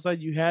on the heel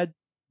side, you had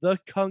the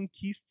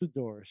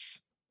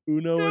Conquistadors.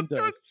 Uno and Dos.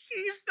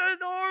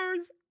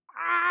 Conquistadors.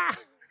 Ah.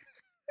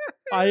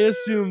 I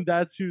assume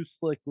that's who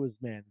Slick was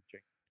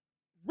managing.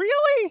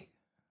 Really?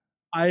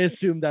 I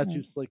assume that's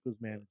who Slick was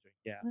managing.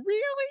 Yeah.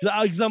 Really?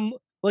 Because I'm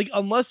like,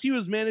 unless he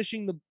was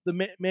managing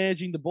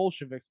managing the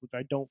Bolsheviks, which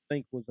I don't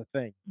think was a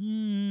thing.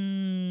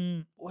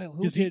 Well,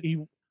 who 'Cause did?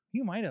 he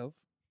He might have.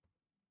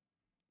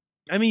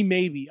 I mean,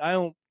 maybe. I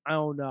don't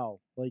know.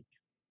 Like,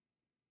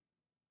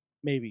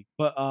 maybe.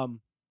 But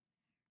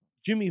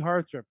Jimmy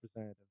Hart's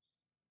representatives.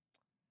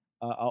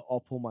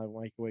 I'll pull my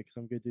mic away because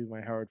I'm gonna do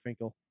my Howard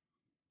Finkel.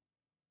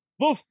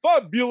 The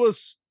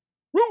fabulous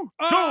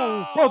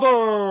Rujo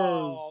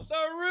brothers.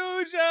 The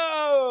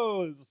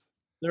Rujos.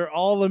 They're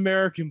all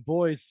American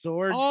boys,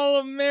 Sword. All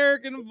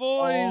American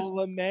boys. All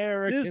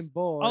American This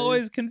boys.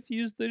 always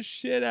confused the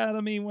shit out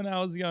of me when I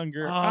was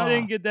younger. I Oh,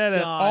 didn't get that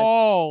at God.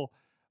 all.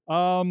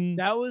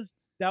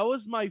 That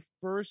was my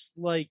first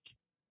like,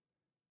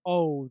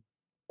 oh,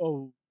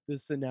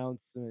 this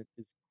announcement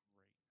is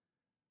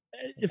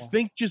great. Wow.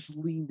 Fink just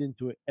leaned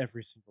into it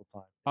every single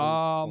time. It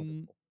was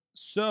wonderful.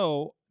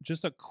 So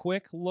just a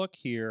quick look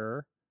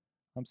here.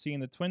 I'm seeing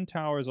the Twin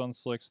Towers on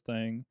Slick's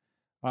thing.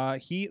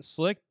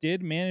 Slick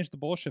did manage the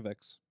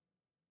Bolsheviks.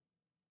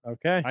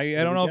 Okay. I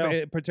there don't we know go.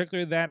 if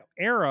particularly that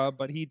era,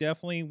 but he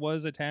definitely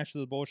was attached to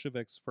the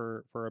Bolsheviks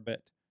for a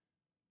bit.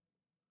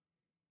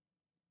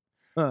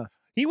 Huh.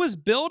 He was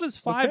billed as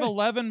Okay.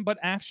 5'11", but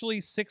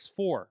actually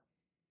 6'4".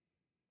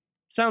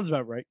 Sounds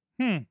about right.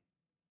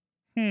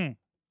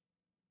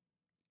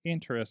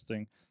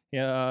 Interesting.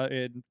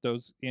 Yeah,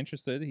 those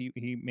interested,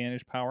 he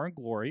managed Power and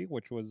Glory,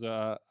 which was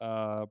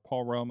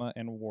Paul Roma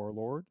and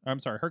Warlord. I'm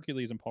sorry,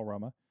 Hercules and Paul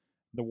Roma,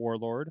 the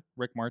Warlord,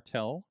 Rick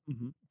Martel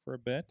for a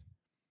bit.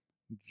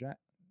 The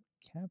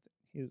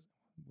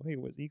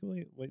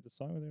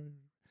song.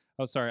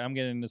 Oh, sorry, I'm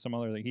getting into some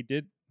other thing. He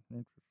did.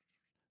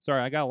 Sorry,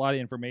 I got a lot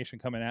of information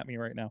coming at me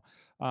right now.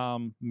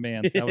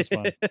 Man, that was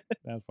fun. That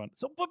was fun.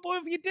 So, but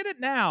if you did it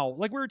now,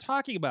 like we were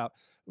talking about,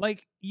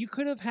 like you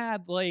could have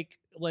had like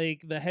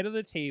the head of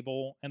the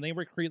table, and they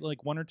recruit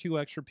like one or two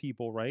extra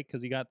people, right?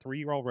 Because you got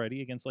 3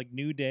 already against like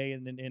New Day,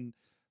 and then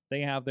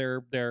they have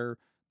their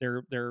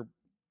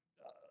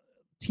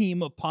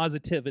team of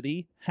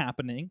positivity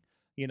happening.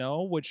 You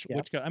know, which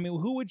I mean,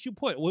 who would you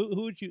put?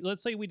 Who would you?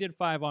 Let's say we did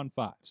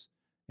 5-on-5s,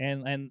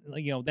 and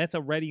you know that's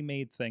a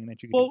ready-made thing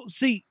that you can. Well,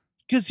 see,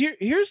 because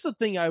here's the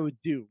thing I would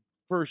do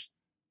first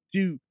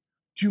to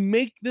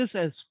make this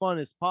as fun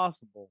as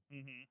possible.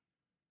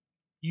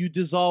 You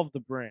dissolve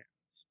the brands.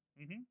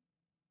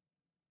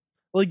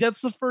 Like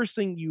that's the first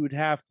thing you would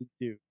have to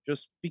do,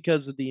 just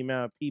because of the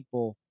amount of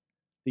people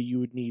that you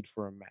would need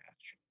for a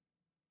match.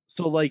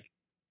 So, like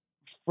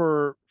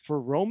for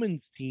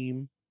Roman's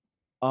team,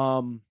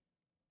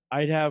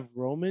 I'd have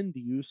Roman,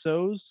 the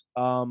Usos.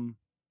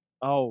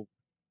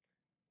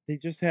 They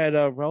just had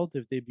a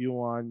relative debut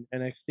on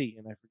NXT,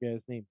 and I forget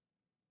his name.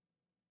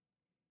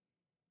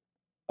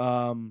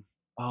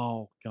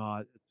 Oh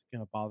God, it's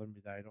gonna bother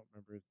me that I don't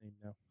remember his name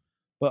now.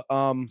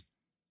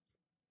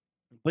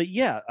 But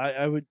yeah,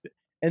 I would,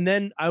 and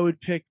then I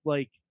would pick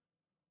like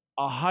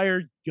a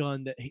hired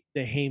gun that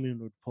Heyman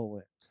would pull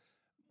in.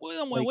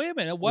 Well, wait a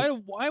minute.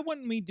 Why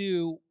wouldn't we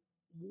do?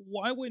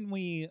 Why wouldn't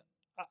we?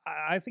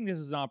 I think this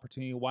is an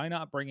opportunity. Why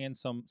not bring in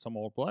some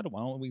old blood? Why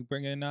don't we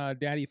bring in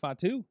Daddy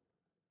Fatu?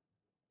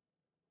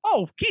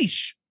 Oh,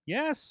 Quiche.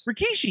 Yes.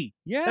 Rikishi.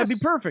 Yes. That'd be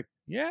perfect.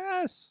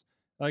 Yes.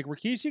 Like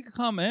Rikishi could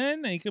come in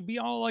and he could be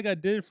all like I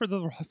did it for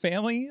the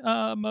family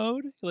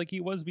mode, like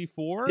he was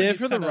before. Did it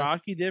He's for the kinda-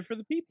 Rock. He did it for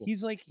the people.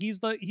 He's like he's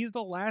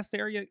the last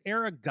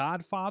era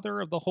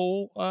godfather of the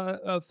whole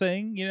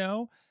thing, you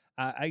know.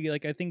 I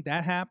think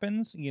that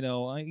happens, you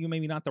know. You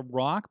maybe not the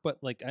Rock, but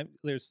like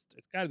it's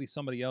got to be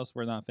somebody else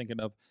we're not thinking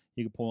of.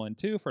 You could pull in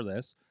too for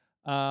this.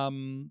 You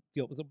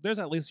know, there's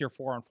at least your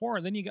 4-on-4,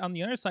 and then you on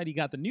the other side you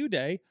got the New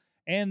Day,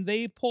 and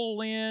they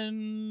pull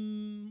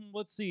in.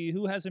 Let's see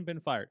who hasn't been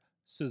fired.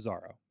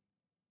 Cesaro.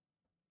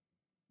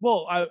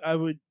 Well, I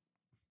would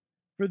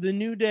for the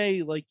New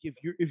Day, like if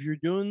you're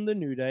doing the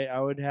New Day, I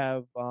would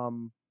have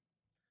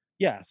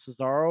yeah,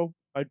 Cesaro,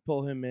 I'd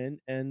pull him in,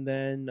 and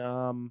then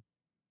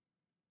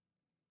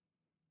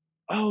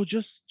oh,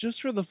 just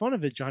for the fun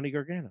of it, Johnny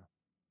Gargano.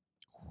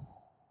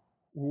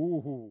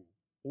 Ooh.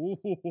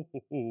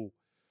 Ooh.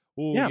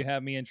 Yeah. You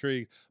have me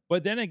intrigued.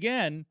 But then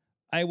again,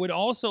 I would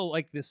also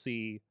like to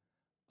see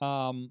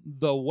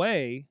the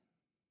Way,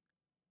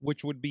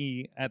 which would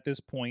be at this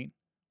point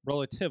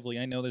relatively,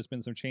 I know there's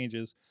been some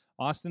changes,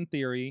 Austin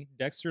Theory,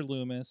 Dexter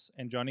Lumis,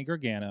 and Johnny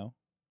Gargano.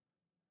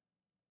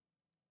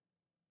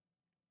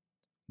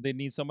 They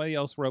need somebody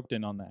else roped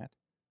in on that.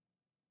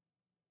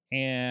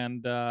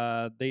 And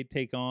they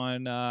take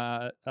on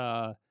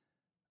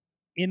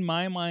in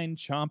my mind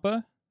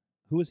Ciampa.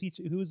 Who is it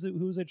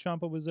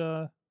Ciampa was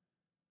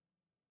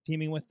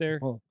teaming with there?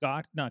 Oh.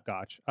 Not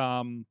Gotch.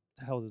 The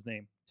hell is his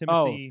name?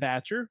 Oh, Timothy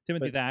Thatcher.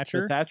 Timothy But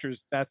Thatcher.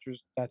 Thatcher's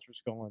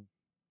gone.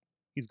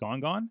 He's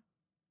gone?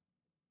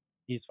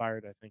 He's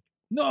fired, I think.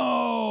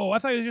 No, I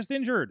thought he was just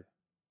injured.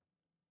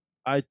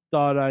 I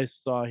thought I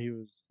saw he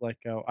was let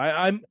go.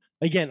 I'm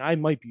again, I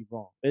might be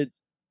wrong. There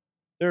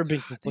have been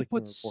God, they conflicting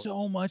put reports.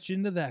 so much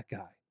into that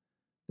guy.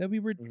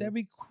 That'd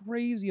be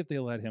crazy if they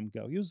let him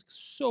go. He was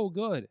so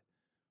good.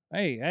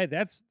 Hey,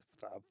 that's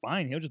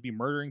fine. He'll just be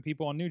murdering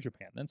people on New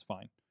Japan. That's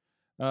fine.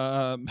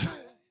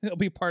 He'll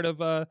be part of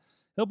the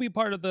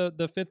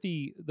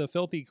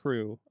filthy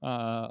crew,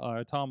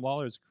 Tom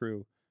Lawler's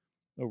crew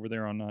over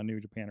there on New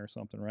Japan or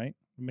something, right?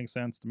 It makes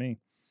sense to me.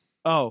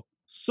 Oh,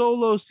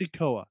 Solo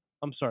Sikoa.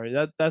 I'm sorry.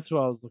 That's what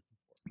I was looking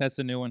for. That's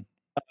the new one.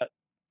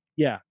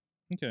 Yeah.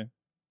 Okay.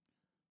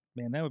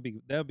 Man, that would be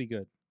good.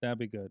 That'd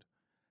be good.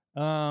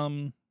 I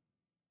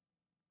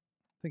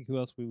think who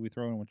else would we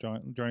throw in with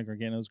Johnny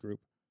Gargano's group?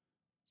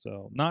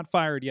 So not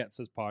fired yet,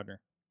 says Podner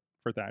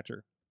for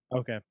Thatcher.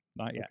 Okay.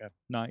 Not yet. Okay.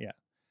 Not yet.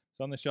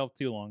 It's on the shelf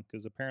too long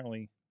because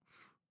apparently.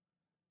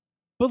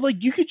 But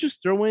like you could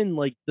just throw in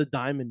like the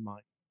Diamond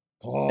Mine.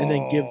 And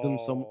then give them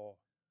some.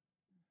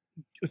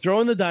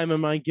 Throw in the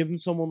Diamond Mine, give them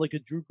someone like a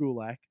Drew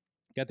Gulak.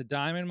 Got the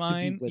Diamond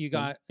Mine. with You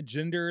them. got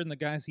Jinder and the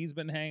guys he's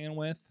been hanging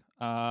with.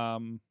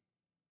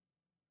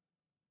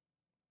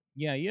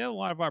 Yeah, you had a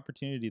lot of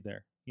opportunity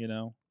there, you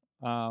know.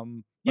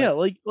 Yeah,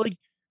 like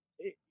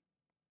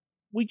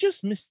we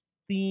just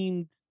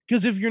misthemed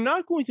because if you're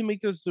not going to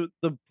make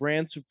the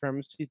brand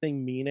supremacy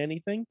thing mean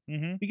anything,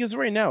 Mm-hmm. because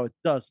right now it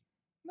doesn't.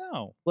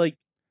 No. Like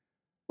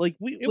It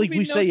we would be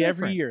no say every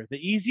different. year, the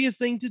easiest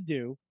thing to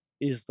do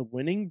is the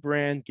winning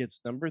brand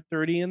gets number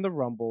 30 in the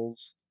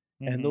Rumbles,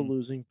 and the Mhm.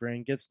 losing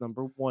brand gets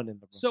number 1 in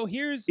the Rumble. So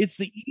here's It's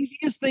the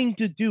easiest thing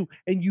to do,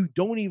 and you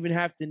don't even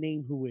have to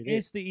name who it is.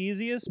 it's the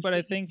easiest, It's but the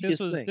I think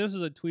this easiest thing.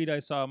 was a tweet I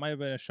saw. It might have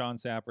been a Sean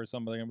Sapp or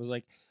something. It was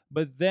like,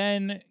 but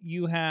then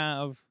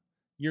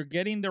you're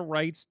getting the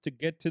rights to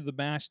get to the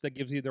match that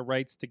gives you the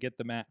rights to get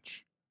the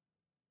match.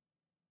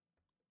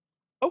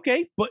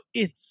 Okay, but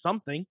it's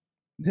something.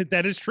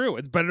 That is true.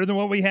 It's better than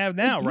what we have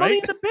now, It's right? Money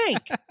in the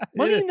Bank.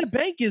 Money in the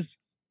Bank is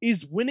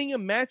winning a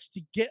match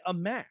to get a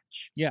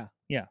match. Yeah.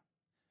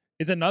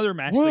 It's another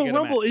match to Royal get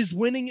Rumble a match. is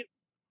winning.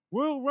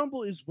 Royal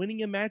Rumble is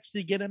winning a match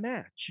to get a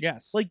match.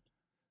 Yes. Like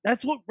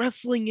that's what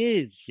wrestling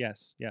is.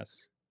 Yes.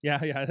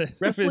 Yeah.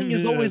 Wrestling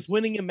is always Yes.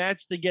 winning a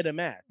match to get a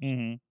match.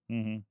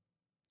 Mm-hmm.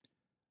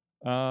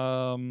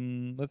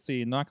 Let's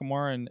see.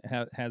 Nakamura and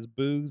has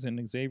Boogs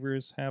and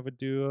Xavier's have a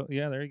duo.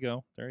 Yeah, there you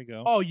go.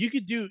 Oh, you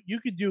could do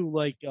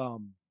like a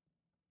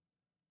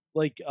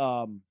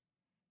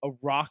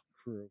rock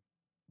crew.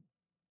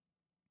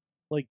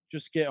 Like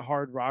just get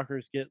Hard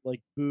Rockers, get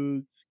like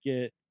Boogs,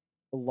 get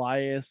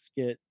Elias,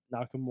 get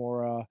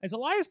Nakamura. Is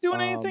Elias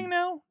doing anything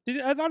now?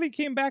 I thought he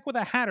came back with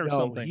a hat or No,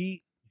 something.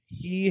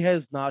 he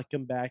has not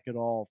come back at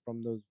all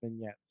from those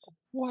vignettes.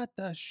 What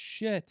the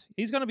shit?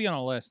 He's gonna be on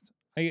a list.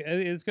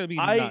 It's gonna be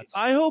nuts.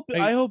 I hope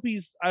I-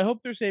 I hope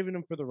they're saving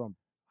him for the Rumble.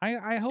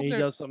 I hope And he they're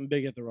does something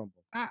big at the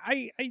Rumble.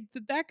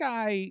 that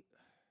guy.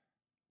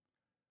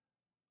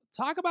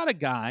 Talk about a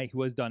guy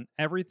who has done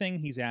everything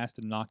he's asked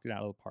and knocked it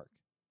out of the park.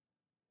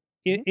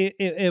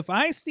 If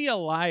I see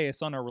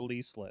Elias on a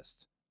release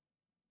list,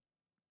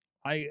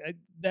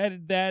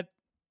 that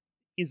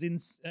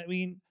is I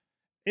mean,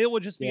 it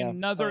would just be Yeah,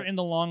 another in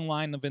the long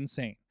line of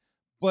insane.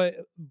 But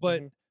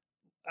Mhm.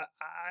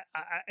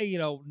 I you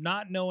know,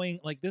 not knowing,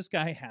 like, this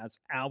guy has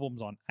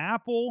albums on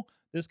Apple.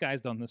 This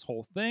guy's done this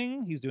whole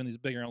thing. He's doing these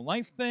bigger in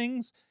life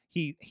things.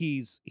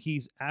 He's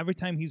every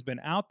time he's been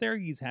out there,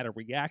 he's had a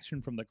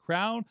reaction from the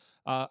crowd,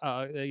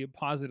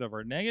 positive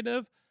or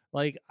negative.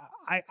 Like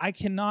I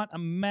cannot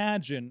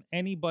imagine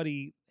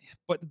anybody.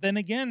 But then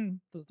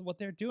again, what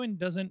they're doing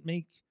doesn't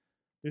make.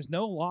 There's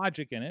no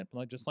logic in it,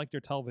 like just like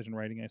their television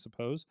writing, I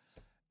suppose.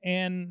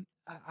 And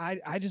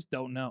I just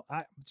don't know.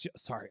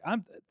 Sorry.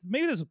 I'm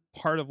maybe this is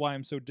part of why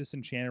I'm so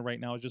disenchanted right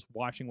now is just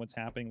watching what's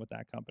happening with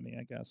that company,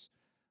 I guess.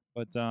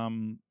 But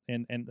and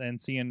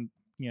seeing,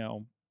 you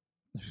know,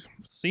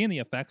 seeing the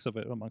effects of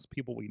it amongst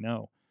people we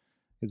know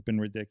has been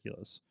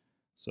ridiculous.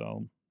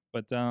 So,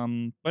 but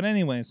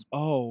anyways,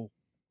 Oh,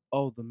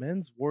 the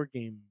men's war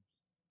game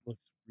looks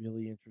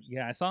really interesting.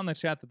 yeah, I saw in the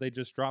chat that they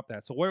just dropped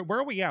that. So where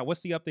are we at?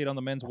 What's the update on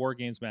the men's war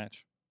games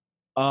match?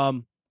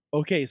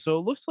 Okay, so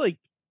it looks like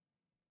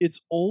it's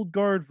old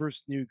guard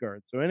versus new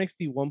guard. So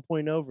NXT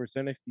 1.0 versus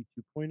NXT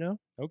 2.0.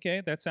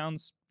 Okay, that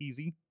sounds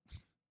easy.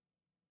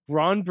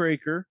 Braun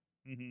Breaker,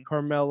 Mm-hmm.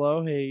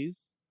 Carmelo Hayes,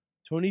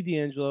 Tony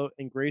D'Angelo,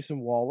 and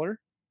Grayson Waller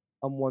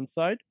on one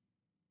side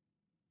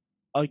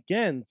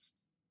against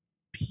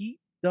Pete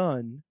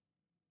Dunne,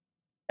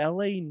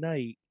 LA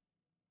Knight,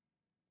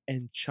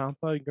 and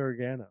Ciampa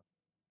Gargano.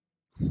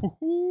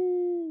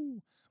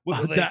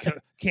 Will they That-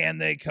 can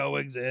they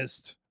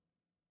coexist?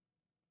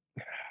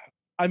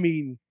 I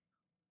mean,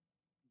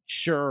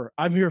 sure,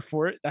 I'm here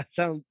for it. That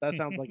sounds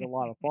like a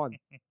lot of fun.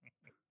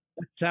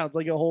 That sounds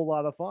like a whole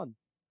lot of fun.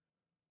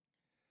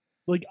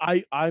 Like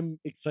I'm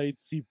excited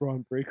to see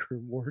Braun Breaker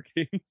in War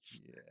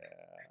Games.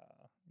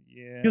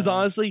 Yeah. Because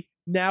honestly,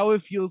 now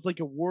it feels like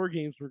a War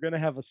Games. We're gonna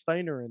have a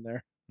Steiner in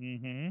there.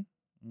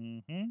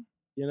 Mm-hmm.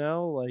 You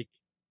know, like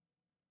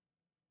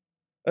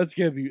that's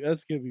gonna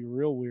be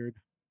real weird.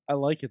 I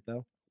like it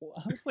though.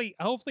 Well,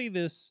 hopefully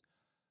this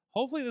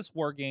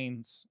War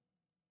Games,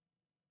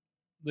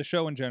 the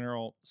show in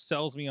general,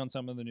 sells me on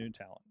some of the new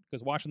talent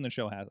because watching the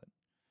show hasn't.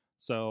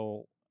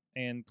 So,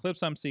 and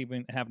clips I'm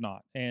seeing have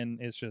not, and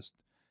it's just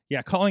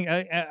calling.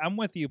 I'm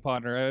with you,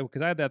 Potter,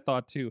 because I had that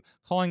thought too.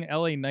 Calling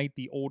LA Knight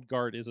the old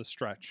guard is a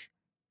stretch.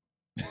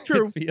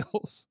 True. It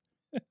feels.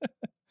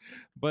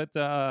 But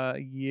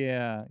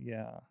yeah.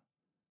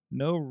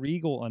 No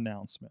Regal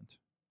announcement.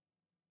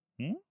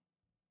 Is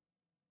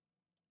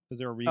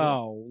there a Regal?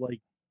 Oh,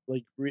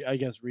 I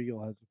guess Regal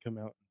hasn't come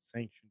out and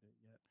sanctioned it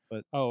yet.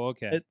 But Oh,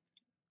 okay.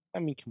 I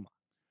mean, come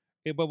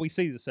on. But we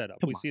see the setup.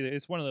 Come We on. see that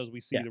it's one of those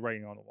we see Yeah. the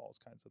writing on the walls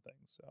kinds of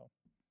things. So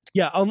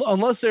Yeah,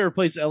 unless they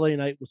replace LA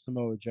Knight with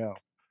Samoa Joe.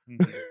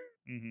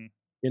 mm-hmm.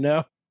 You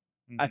know,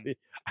 Mhm.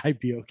 I'd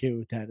be okay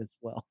with that as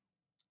well.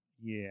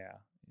 Yeah.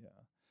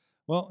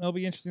 Well, it'll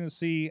be interesting to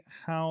see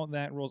how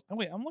that rolls. Oh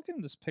wait, I'm looking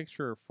at this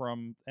picture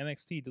from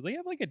NXT. Do they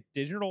have like a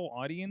digital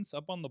audience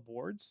up on the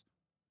boards?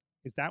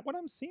 Is that what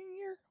I'm seeing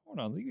here? Hold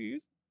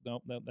on.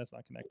 Nope, that's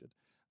not connected.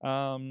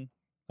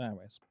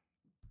 Anyways.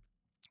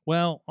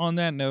 Well, on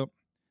that note,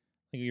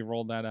 I think we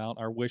rolled that out.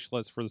 Our wish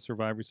list for the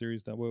Survivor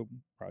Series that we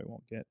probably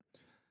won't get.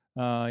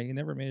 He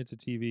never made it to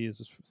TV.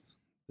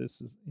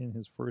 This is in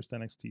his first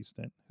NXT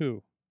stint.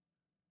 Who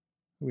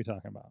are we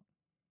talking about?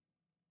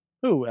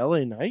 Who,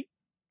 LA Knight?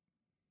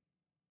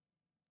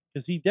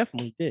 Because he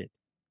definitely did.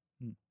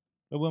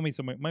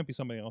 It might be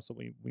somebody else that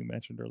we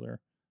mentioned earlier.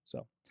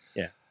 So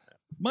Yeah.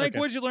 Mike, Okay.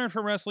 what'd you learn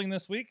from wrestling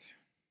this week?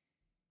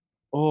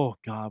 Oh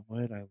God, what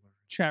did I learn?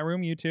 Chat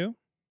room, you too.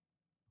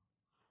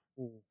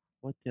 Oh,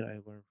 what did I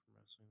learn from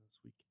wrestling this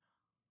week?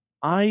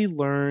 I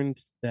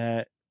learned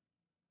that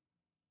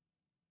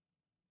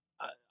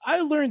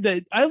I learned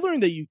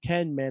that you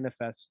can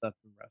manifest stuff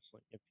in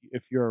wrestling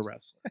if you're a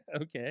wrestler.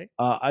 Okay.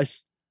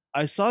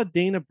 I saw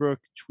Dana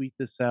Brooke tweet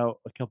this out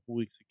a couple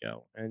weeks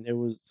ago, and it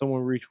was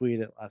someone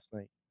retweeted it last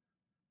night.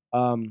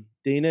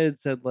 Dana had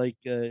said like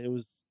it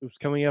was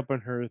coming up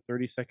on her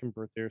 32nd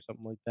birthday or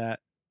something like that,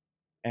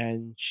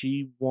 and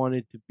she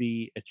wanted to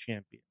be a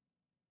champion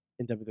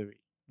in WWE.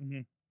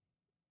 Mhm.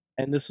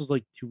 And this was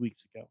like 2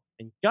 weeks ago.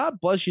 And God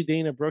bless you,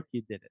 Dana Brooke,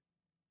 you did it.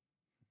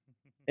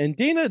 And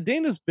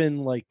Dana's been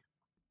like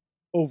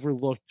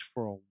overlooked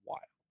for a while.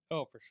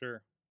 Oh, for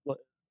sure.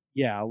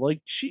 Yeah,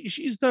 like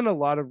she's done a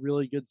lot of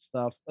really good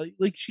stuff.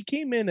 Like she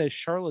came in as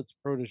Charlotte's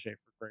protege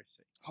for Christ's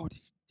sake. Oh, did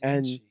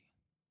And- she?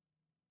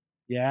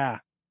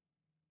 Yeah.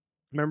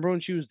 Remember when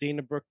she was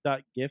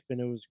DanaBrooke.gif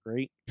and it was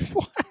great?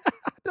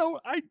 No,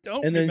 I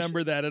don't And then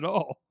remember that at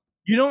all.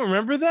 You don't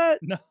remember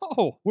that?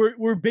 No.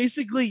 Where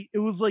basically it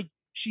was like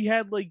she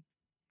had like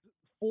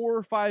 4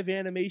 or 5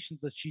 animations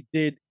that she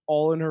did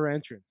all in her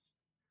entrance.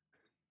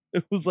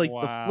 It was like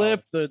Wow.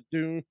 the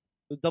flip,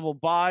 the double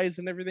buys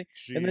and everything.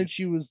 And then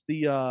she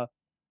Jeez.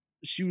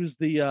 was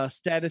the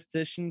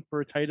statistician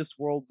for Titus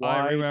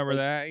Worldwide. I remember like,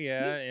 that.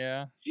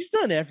 Yeah. She's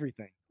done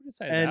everything. Who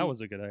decided that And-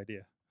 was a good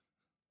idea?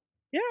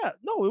 Yeah,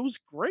 no, it was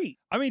great.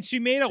 I mean, she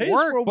made it Titus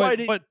work,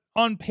 Worldwide- but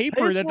on paper,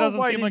 Titus that doesn't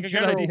Worldwide seem in like a good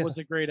general idea. Was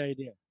a great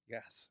idea.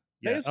 Yes.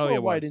 Titus Oh,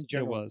 Worldwide it was. in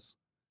general. It was.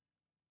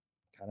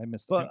 God, I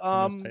missed. But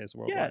I missed Titus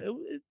yeah,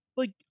 Worldwide.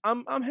 like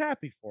I'm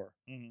happy for her.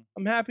 Mhm.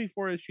 I'm happy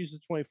for her. She's a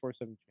 24/7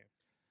 champion.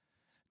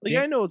 Like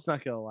Dan- I know it's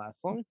not gonna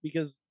last long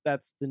because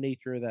that's the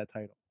nature of that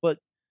title. But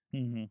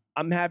Mhm.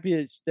 I'm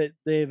happy that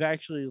they've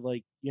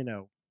actually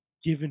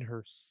given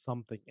her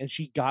something, and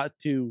she got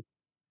to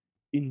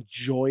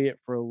enjoy it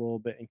for a little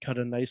bit and cut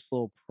a nice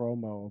little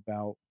promo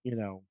about,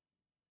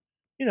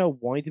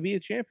 wanting to be a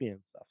champion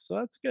and stuff. So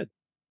that's good.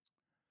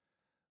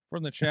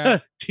 From the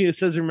chat. Tina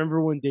says,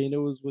 "Remember when Dana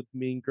was with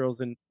Mean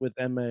Girls and with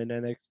Emma in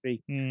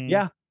NXT?" Mm,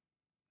 Yeah,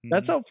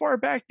 that's mhm. how far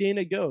back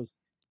Dana goes.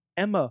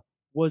 Emma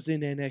was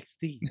in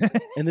NXT,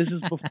 and this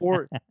is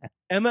before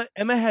Emma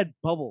had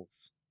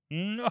bubbles,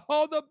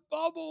 Oh, the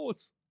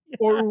bubbles.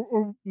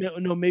 or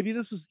no, maybe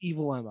this was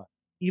Evil Emma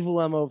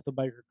with the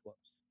biker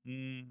gloves.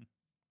 Mm.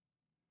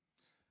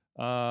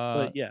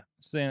 But yeah,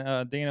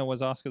 Dana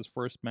was Asuka's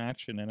first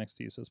match in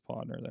NXT as his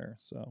partner there.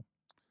 So,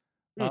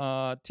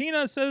 Hmm.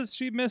 Tina says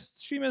she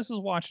misses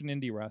watching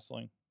indie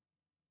wrestling.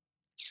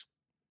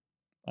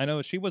 I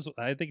know she was.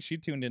 I think she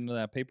tuned into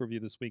that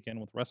pay-per-view this weekend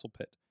with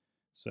WrestlePit.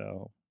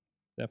 So,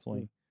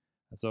 definitely.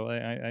 So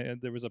I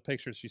there was a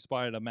picture she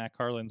spotted of Matt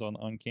Carlin's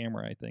on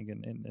camera, I think,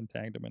 and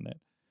tagged him in it.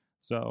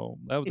 So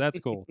that's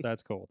cool.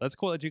 That's cool. That's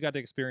cool that you got to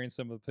experience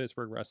some of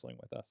Pittsburgh wrestling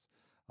with us.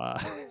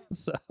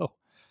 So,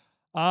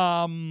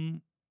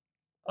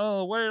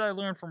 oh, what did I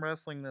learn from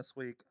wrestling this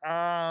week?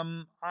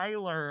 I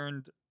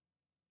learned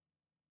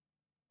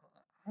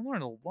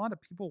a lot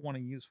of people want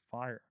to use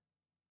fire.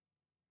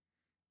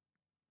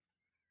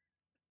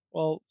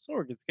 well,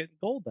 Sorg, it's getting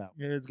cold out.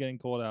 It is getting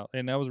cold out,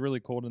 and that was really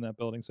cold in that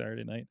building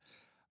Saturday night.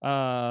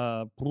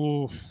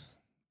 Oof.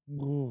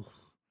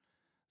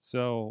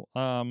 So,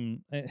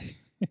 the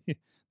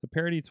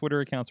parody Twitter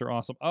accounts are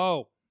awesome.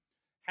 Oh,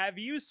 have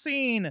you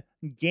seen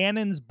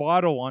Gannon's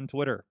bottle on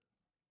Twitter?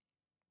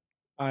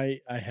 I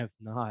have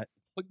not.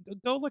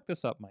 Go look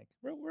this up, Mike.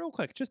 Real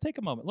quick. Just take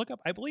a moment. Look up.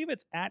 I believe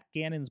it's at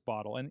Gannon's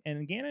bottle,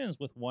 and Gannon is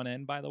with one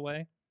N, by the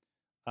way.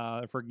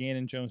 For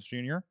Gannon Jones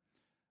Jr.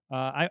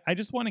 I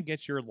just want to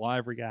get your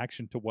live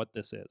reaction to what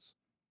this is.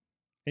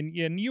 And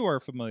you are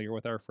familiar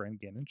with our friend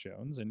Gannon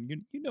Jones, and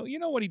you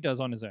know what he does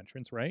on his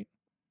entrance, right?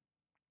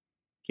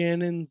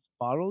 Gannon's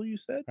bottle, you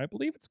said? I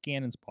believe it's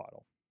Gannon's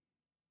bottle.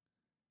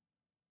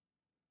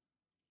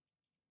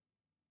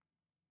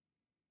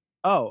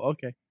 Oh,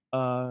 okay.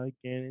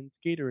 Gannon's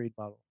Gatorade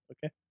bottle.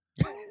 Okay.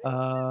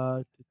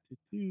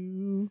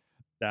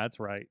 That's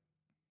right.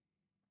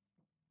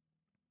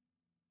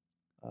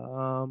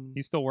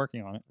 He's He's still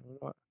working on it.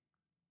 I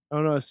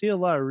don't know. I see a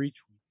lot of retweets.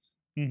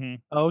 Mm-hmm.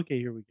 Oh, okay.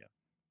 Here we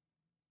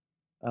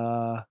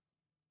go.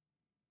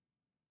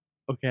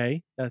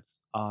 Okay, that's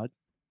odd.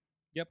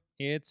 Yep,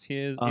 it's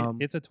his.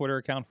 It's a Twitter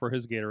account for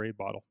his Gatorade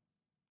bottle.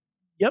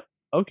 Yep.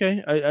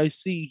 Okay, I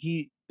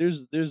see.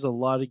 There's a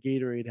lot of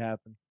Gatorade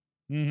happening.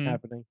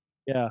 Mm-hmm.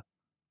 Yeah,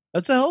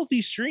 that's a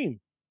healthy stream.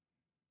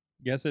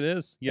 Yes, it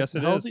is. Yes,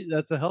 That's it a is.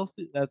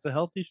 healthy. That's a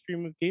healthy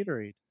stream of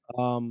Gatorade.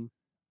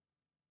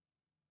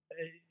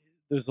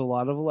 There's a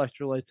lot of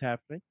electrolytes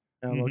happening.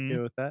 And I'm okay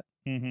with that.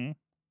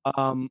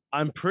 Mm-hmm.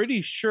 I'm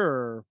pretty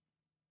sure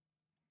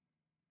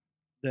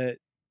that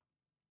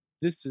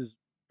this is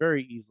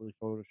very easily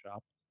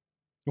photoshopped.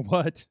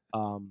 What?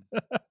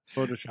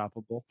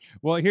 Photoshoppable.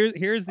 Well,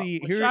 here's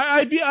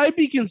I'd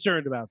be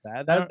concerned about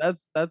that.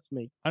 That's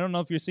me. I don't know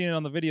if you're seeing it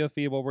on the video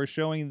feed, but we're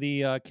showing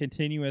the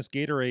continuous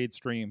Gatorade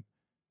stream.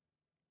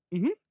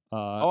 Mm-hmm.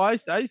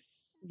 I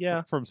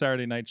yeah. From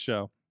Saturday night's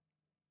show.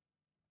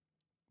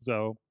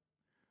 So,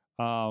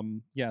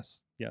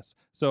 yes.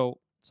 So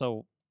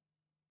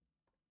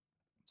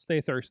stay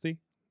thirsty,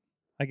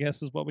 I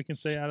guess is what we can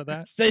say out of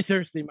that. Stay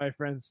thirsty, my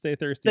friends. Stay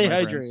thirsty. Stay my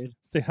hydrated. Friends.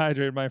 Stay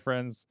hydrated, my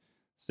friends.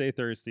 Stay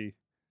thirsty.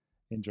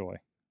 Enjoy.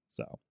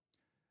 So,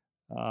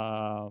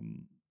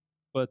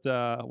 but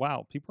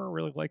wow, people are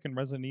really liking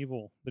Resident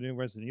Evil, the new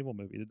Resident Evil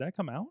movie. Did that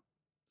come out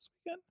this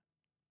weekend?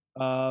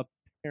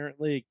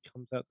 Apparently it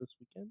comes out this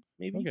weekend.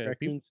 Maybe Okay,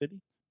 Raccoon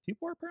City.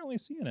 People are apparently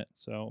seeing it,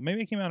 so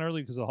maybe it came out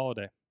early because of the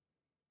holiday.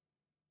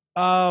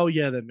 Oh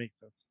yeah, that makes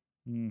sense.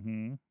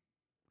 Mm-hmm.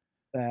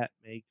 That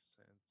makes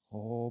sense.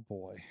 Oh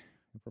boy,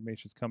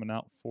 information's coming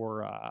out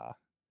for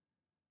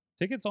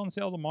tickets on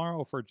sale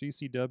tomorrow for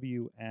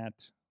GCW at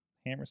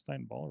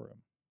Hammerstein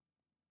Ballroom.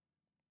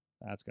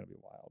 That's gonna be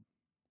wild.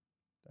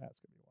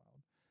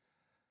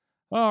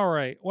 All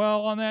right.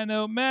 Well, on that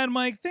note, Mad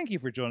Mike, thank you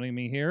for joining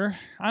me here.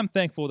 I'm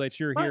thankful that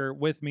you're here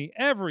with me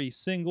every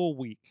single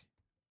week.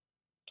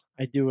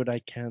 I do what I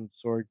can,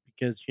 Sorg,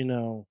 because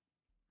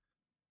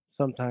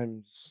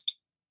sometimes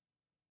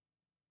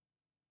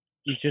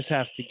you just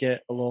have to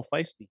get a little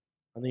feisty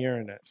on the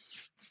internet.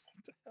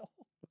 What the hell?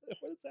 What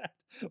is that?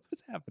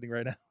 What's happening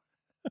right now?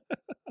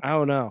 I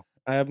don't know.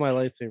 I have my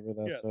lightsaber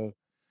though, so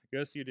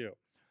yes, you do.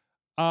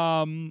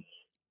 And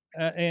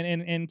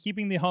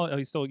keeping the holiday. Oh,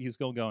 he's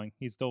still going.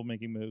 He's still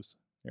making moves.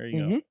 There you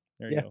go.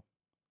 There you go.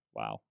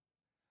 Wow.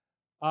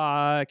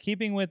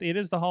 Keeping with it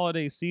is the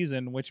holiday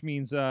season, which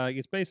means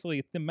it's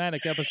basically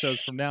thematic episodes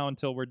from now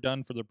until we're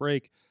done for the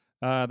break.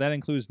 That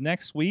includes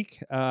next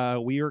week.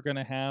 We are going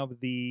to have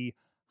the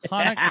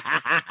Hanukkah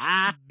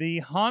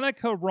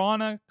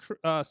Rana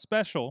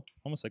special.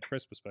 Almost like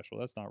Christmas special.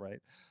 That's not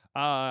right.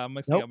 I'm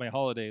mixing up my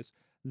holidays.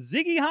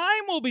 Ziggy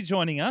Heim will be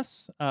joining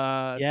us.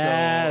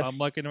 Yes. So I'm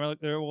looking.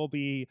 There will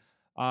be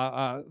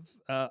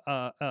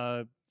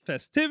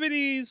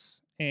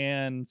festivities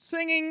and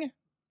singing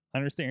I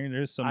understand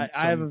there's some. I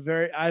have a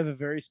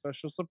very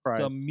special surprise.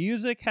 Some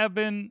music have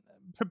been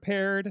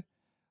prepared.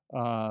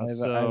 I'm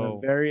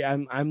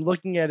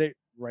looking at it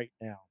right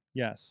now.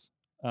 Yes.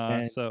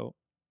 And- So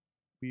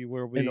we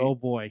will And be, oh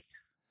boy,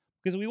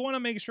 because we want to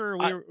make sure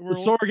we're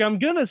Sorg, I'm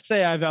gonna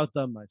say I've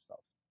outdone myself.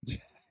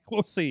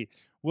 we'll see.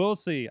 We'll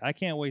see. I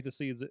can't wait to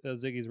see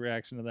Ziggy's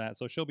reaction to that.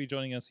 So she'll be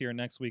joining us here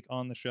next week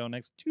on the show,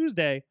 next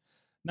Tuesday,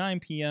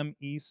 9 p.m.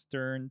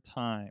 Eastern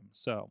time.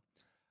 So,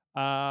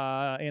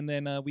 and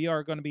then we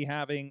are going to be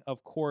having,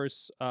 of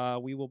course,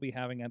 we will be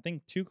having, I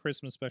think, 2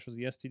 Christmas specials.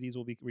 The STDs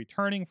will be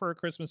returning for a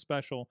Christmas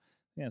special.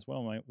 Yes,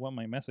 one of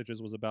my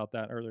messages was about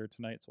that earlier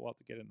tonight, so we'll have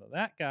to get into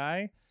that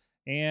guy.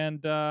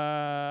 And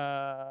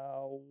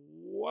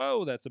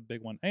whoa, that's a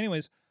big one.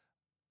 Anyways,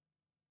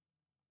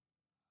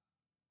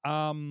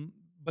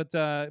 but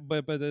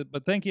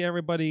thank you,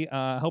 everybody.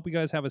 Hope you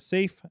guys have a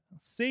safe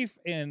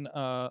and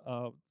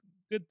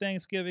good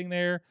Thanksgiving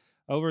there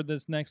over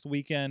this next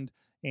weekend,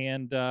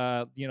 and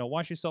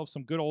watch yourself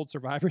some good old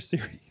Survivor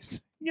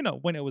Series.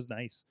 When it was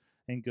nice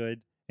and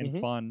good and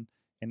fun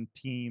and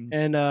teams.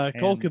 And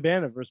Cole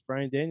Cabana versus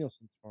Bryan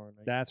Danielson tomorrow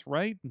night. That's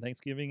right,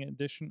 Thanksgiving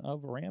edition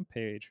of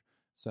Rampage.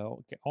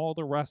 So get all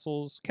the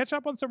wrestles, catch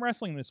up on some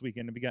wrestling this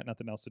weekend if you got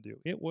nothing else to do.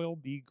 It will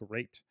be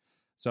great.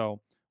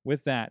 So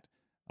with that.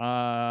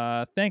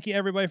 Thank you,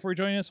 everybody, for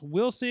joining us.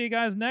 We'll see you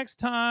guys next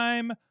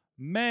time.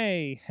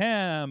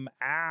 Mayhem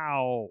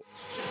out.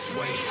 Just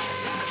wait,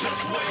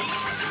 just wait,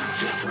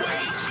 just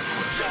wait,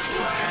 just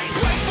wait.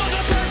 Wait for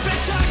the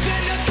perfect time,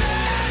 then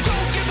attack.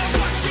 Don't give up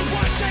what you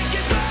want, take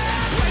it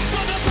back. Wait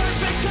for the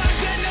perfect time,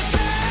 then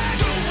attack.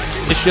 Do what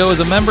you This show is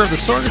a member of the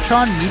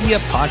Sorgatron Media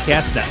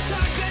Podcast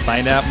Network.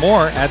 Find out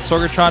more at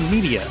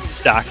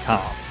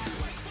sorgatronmedia.com.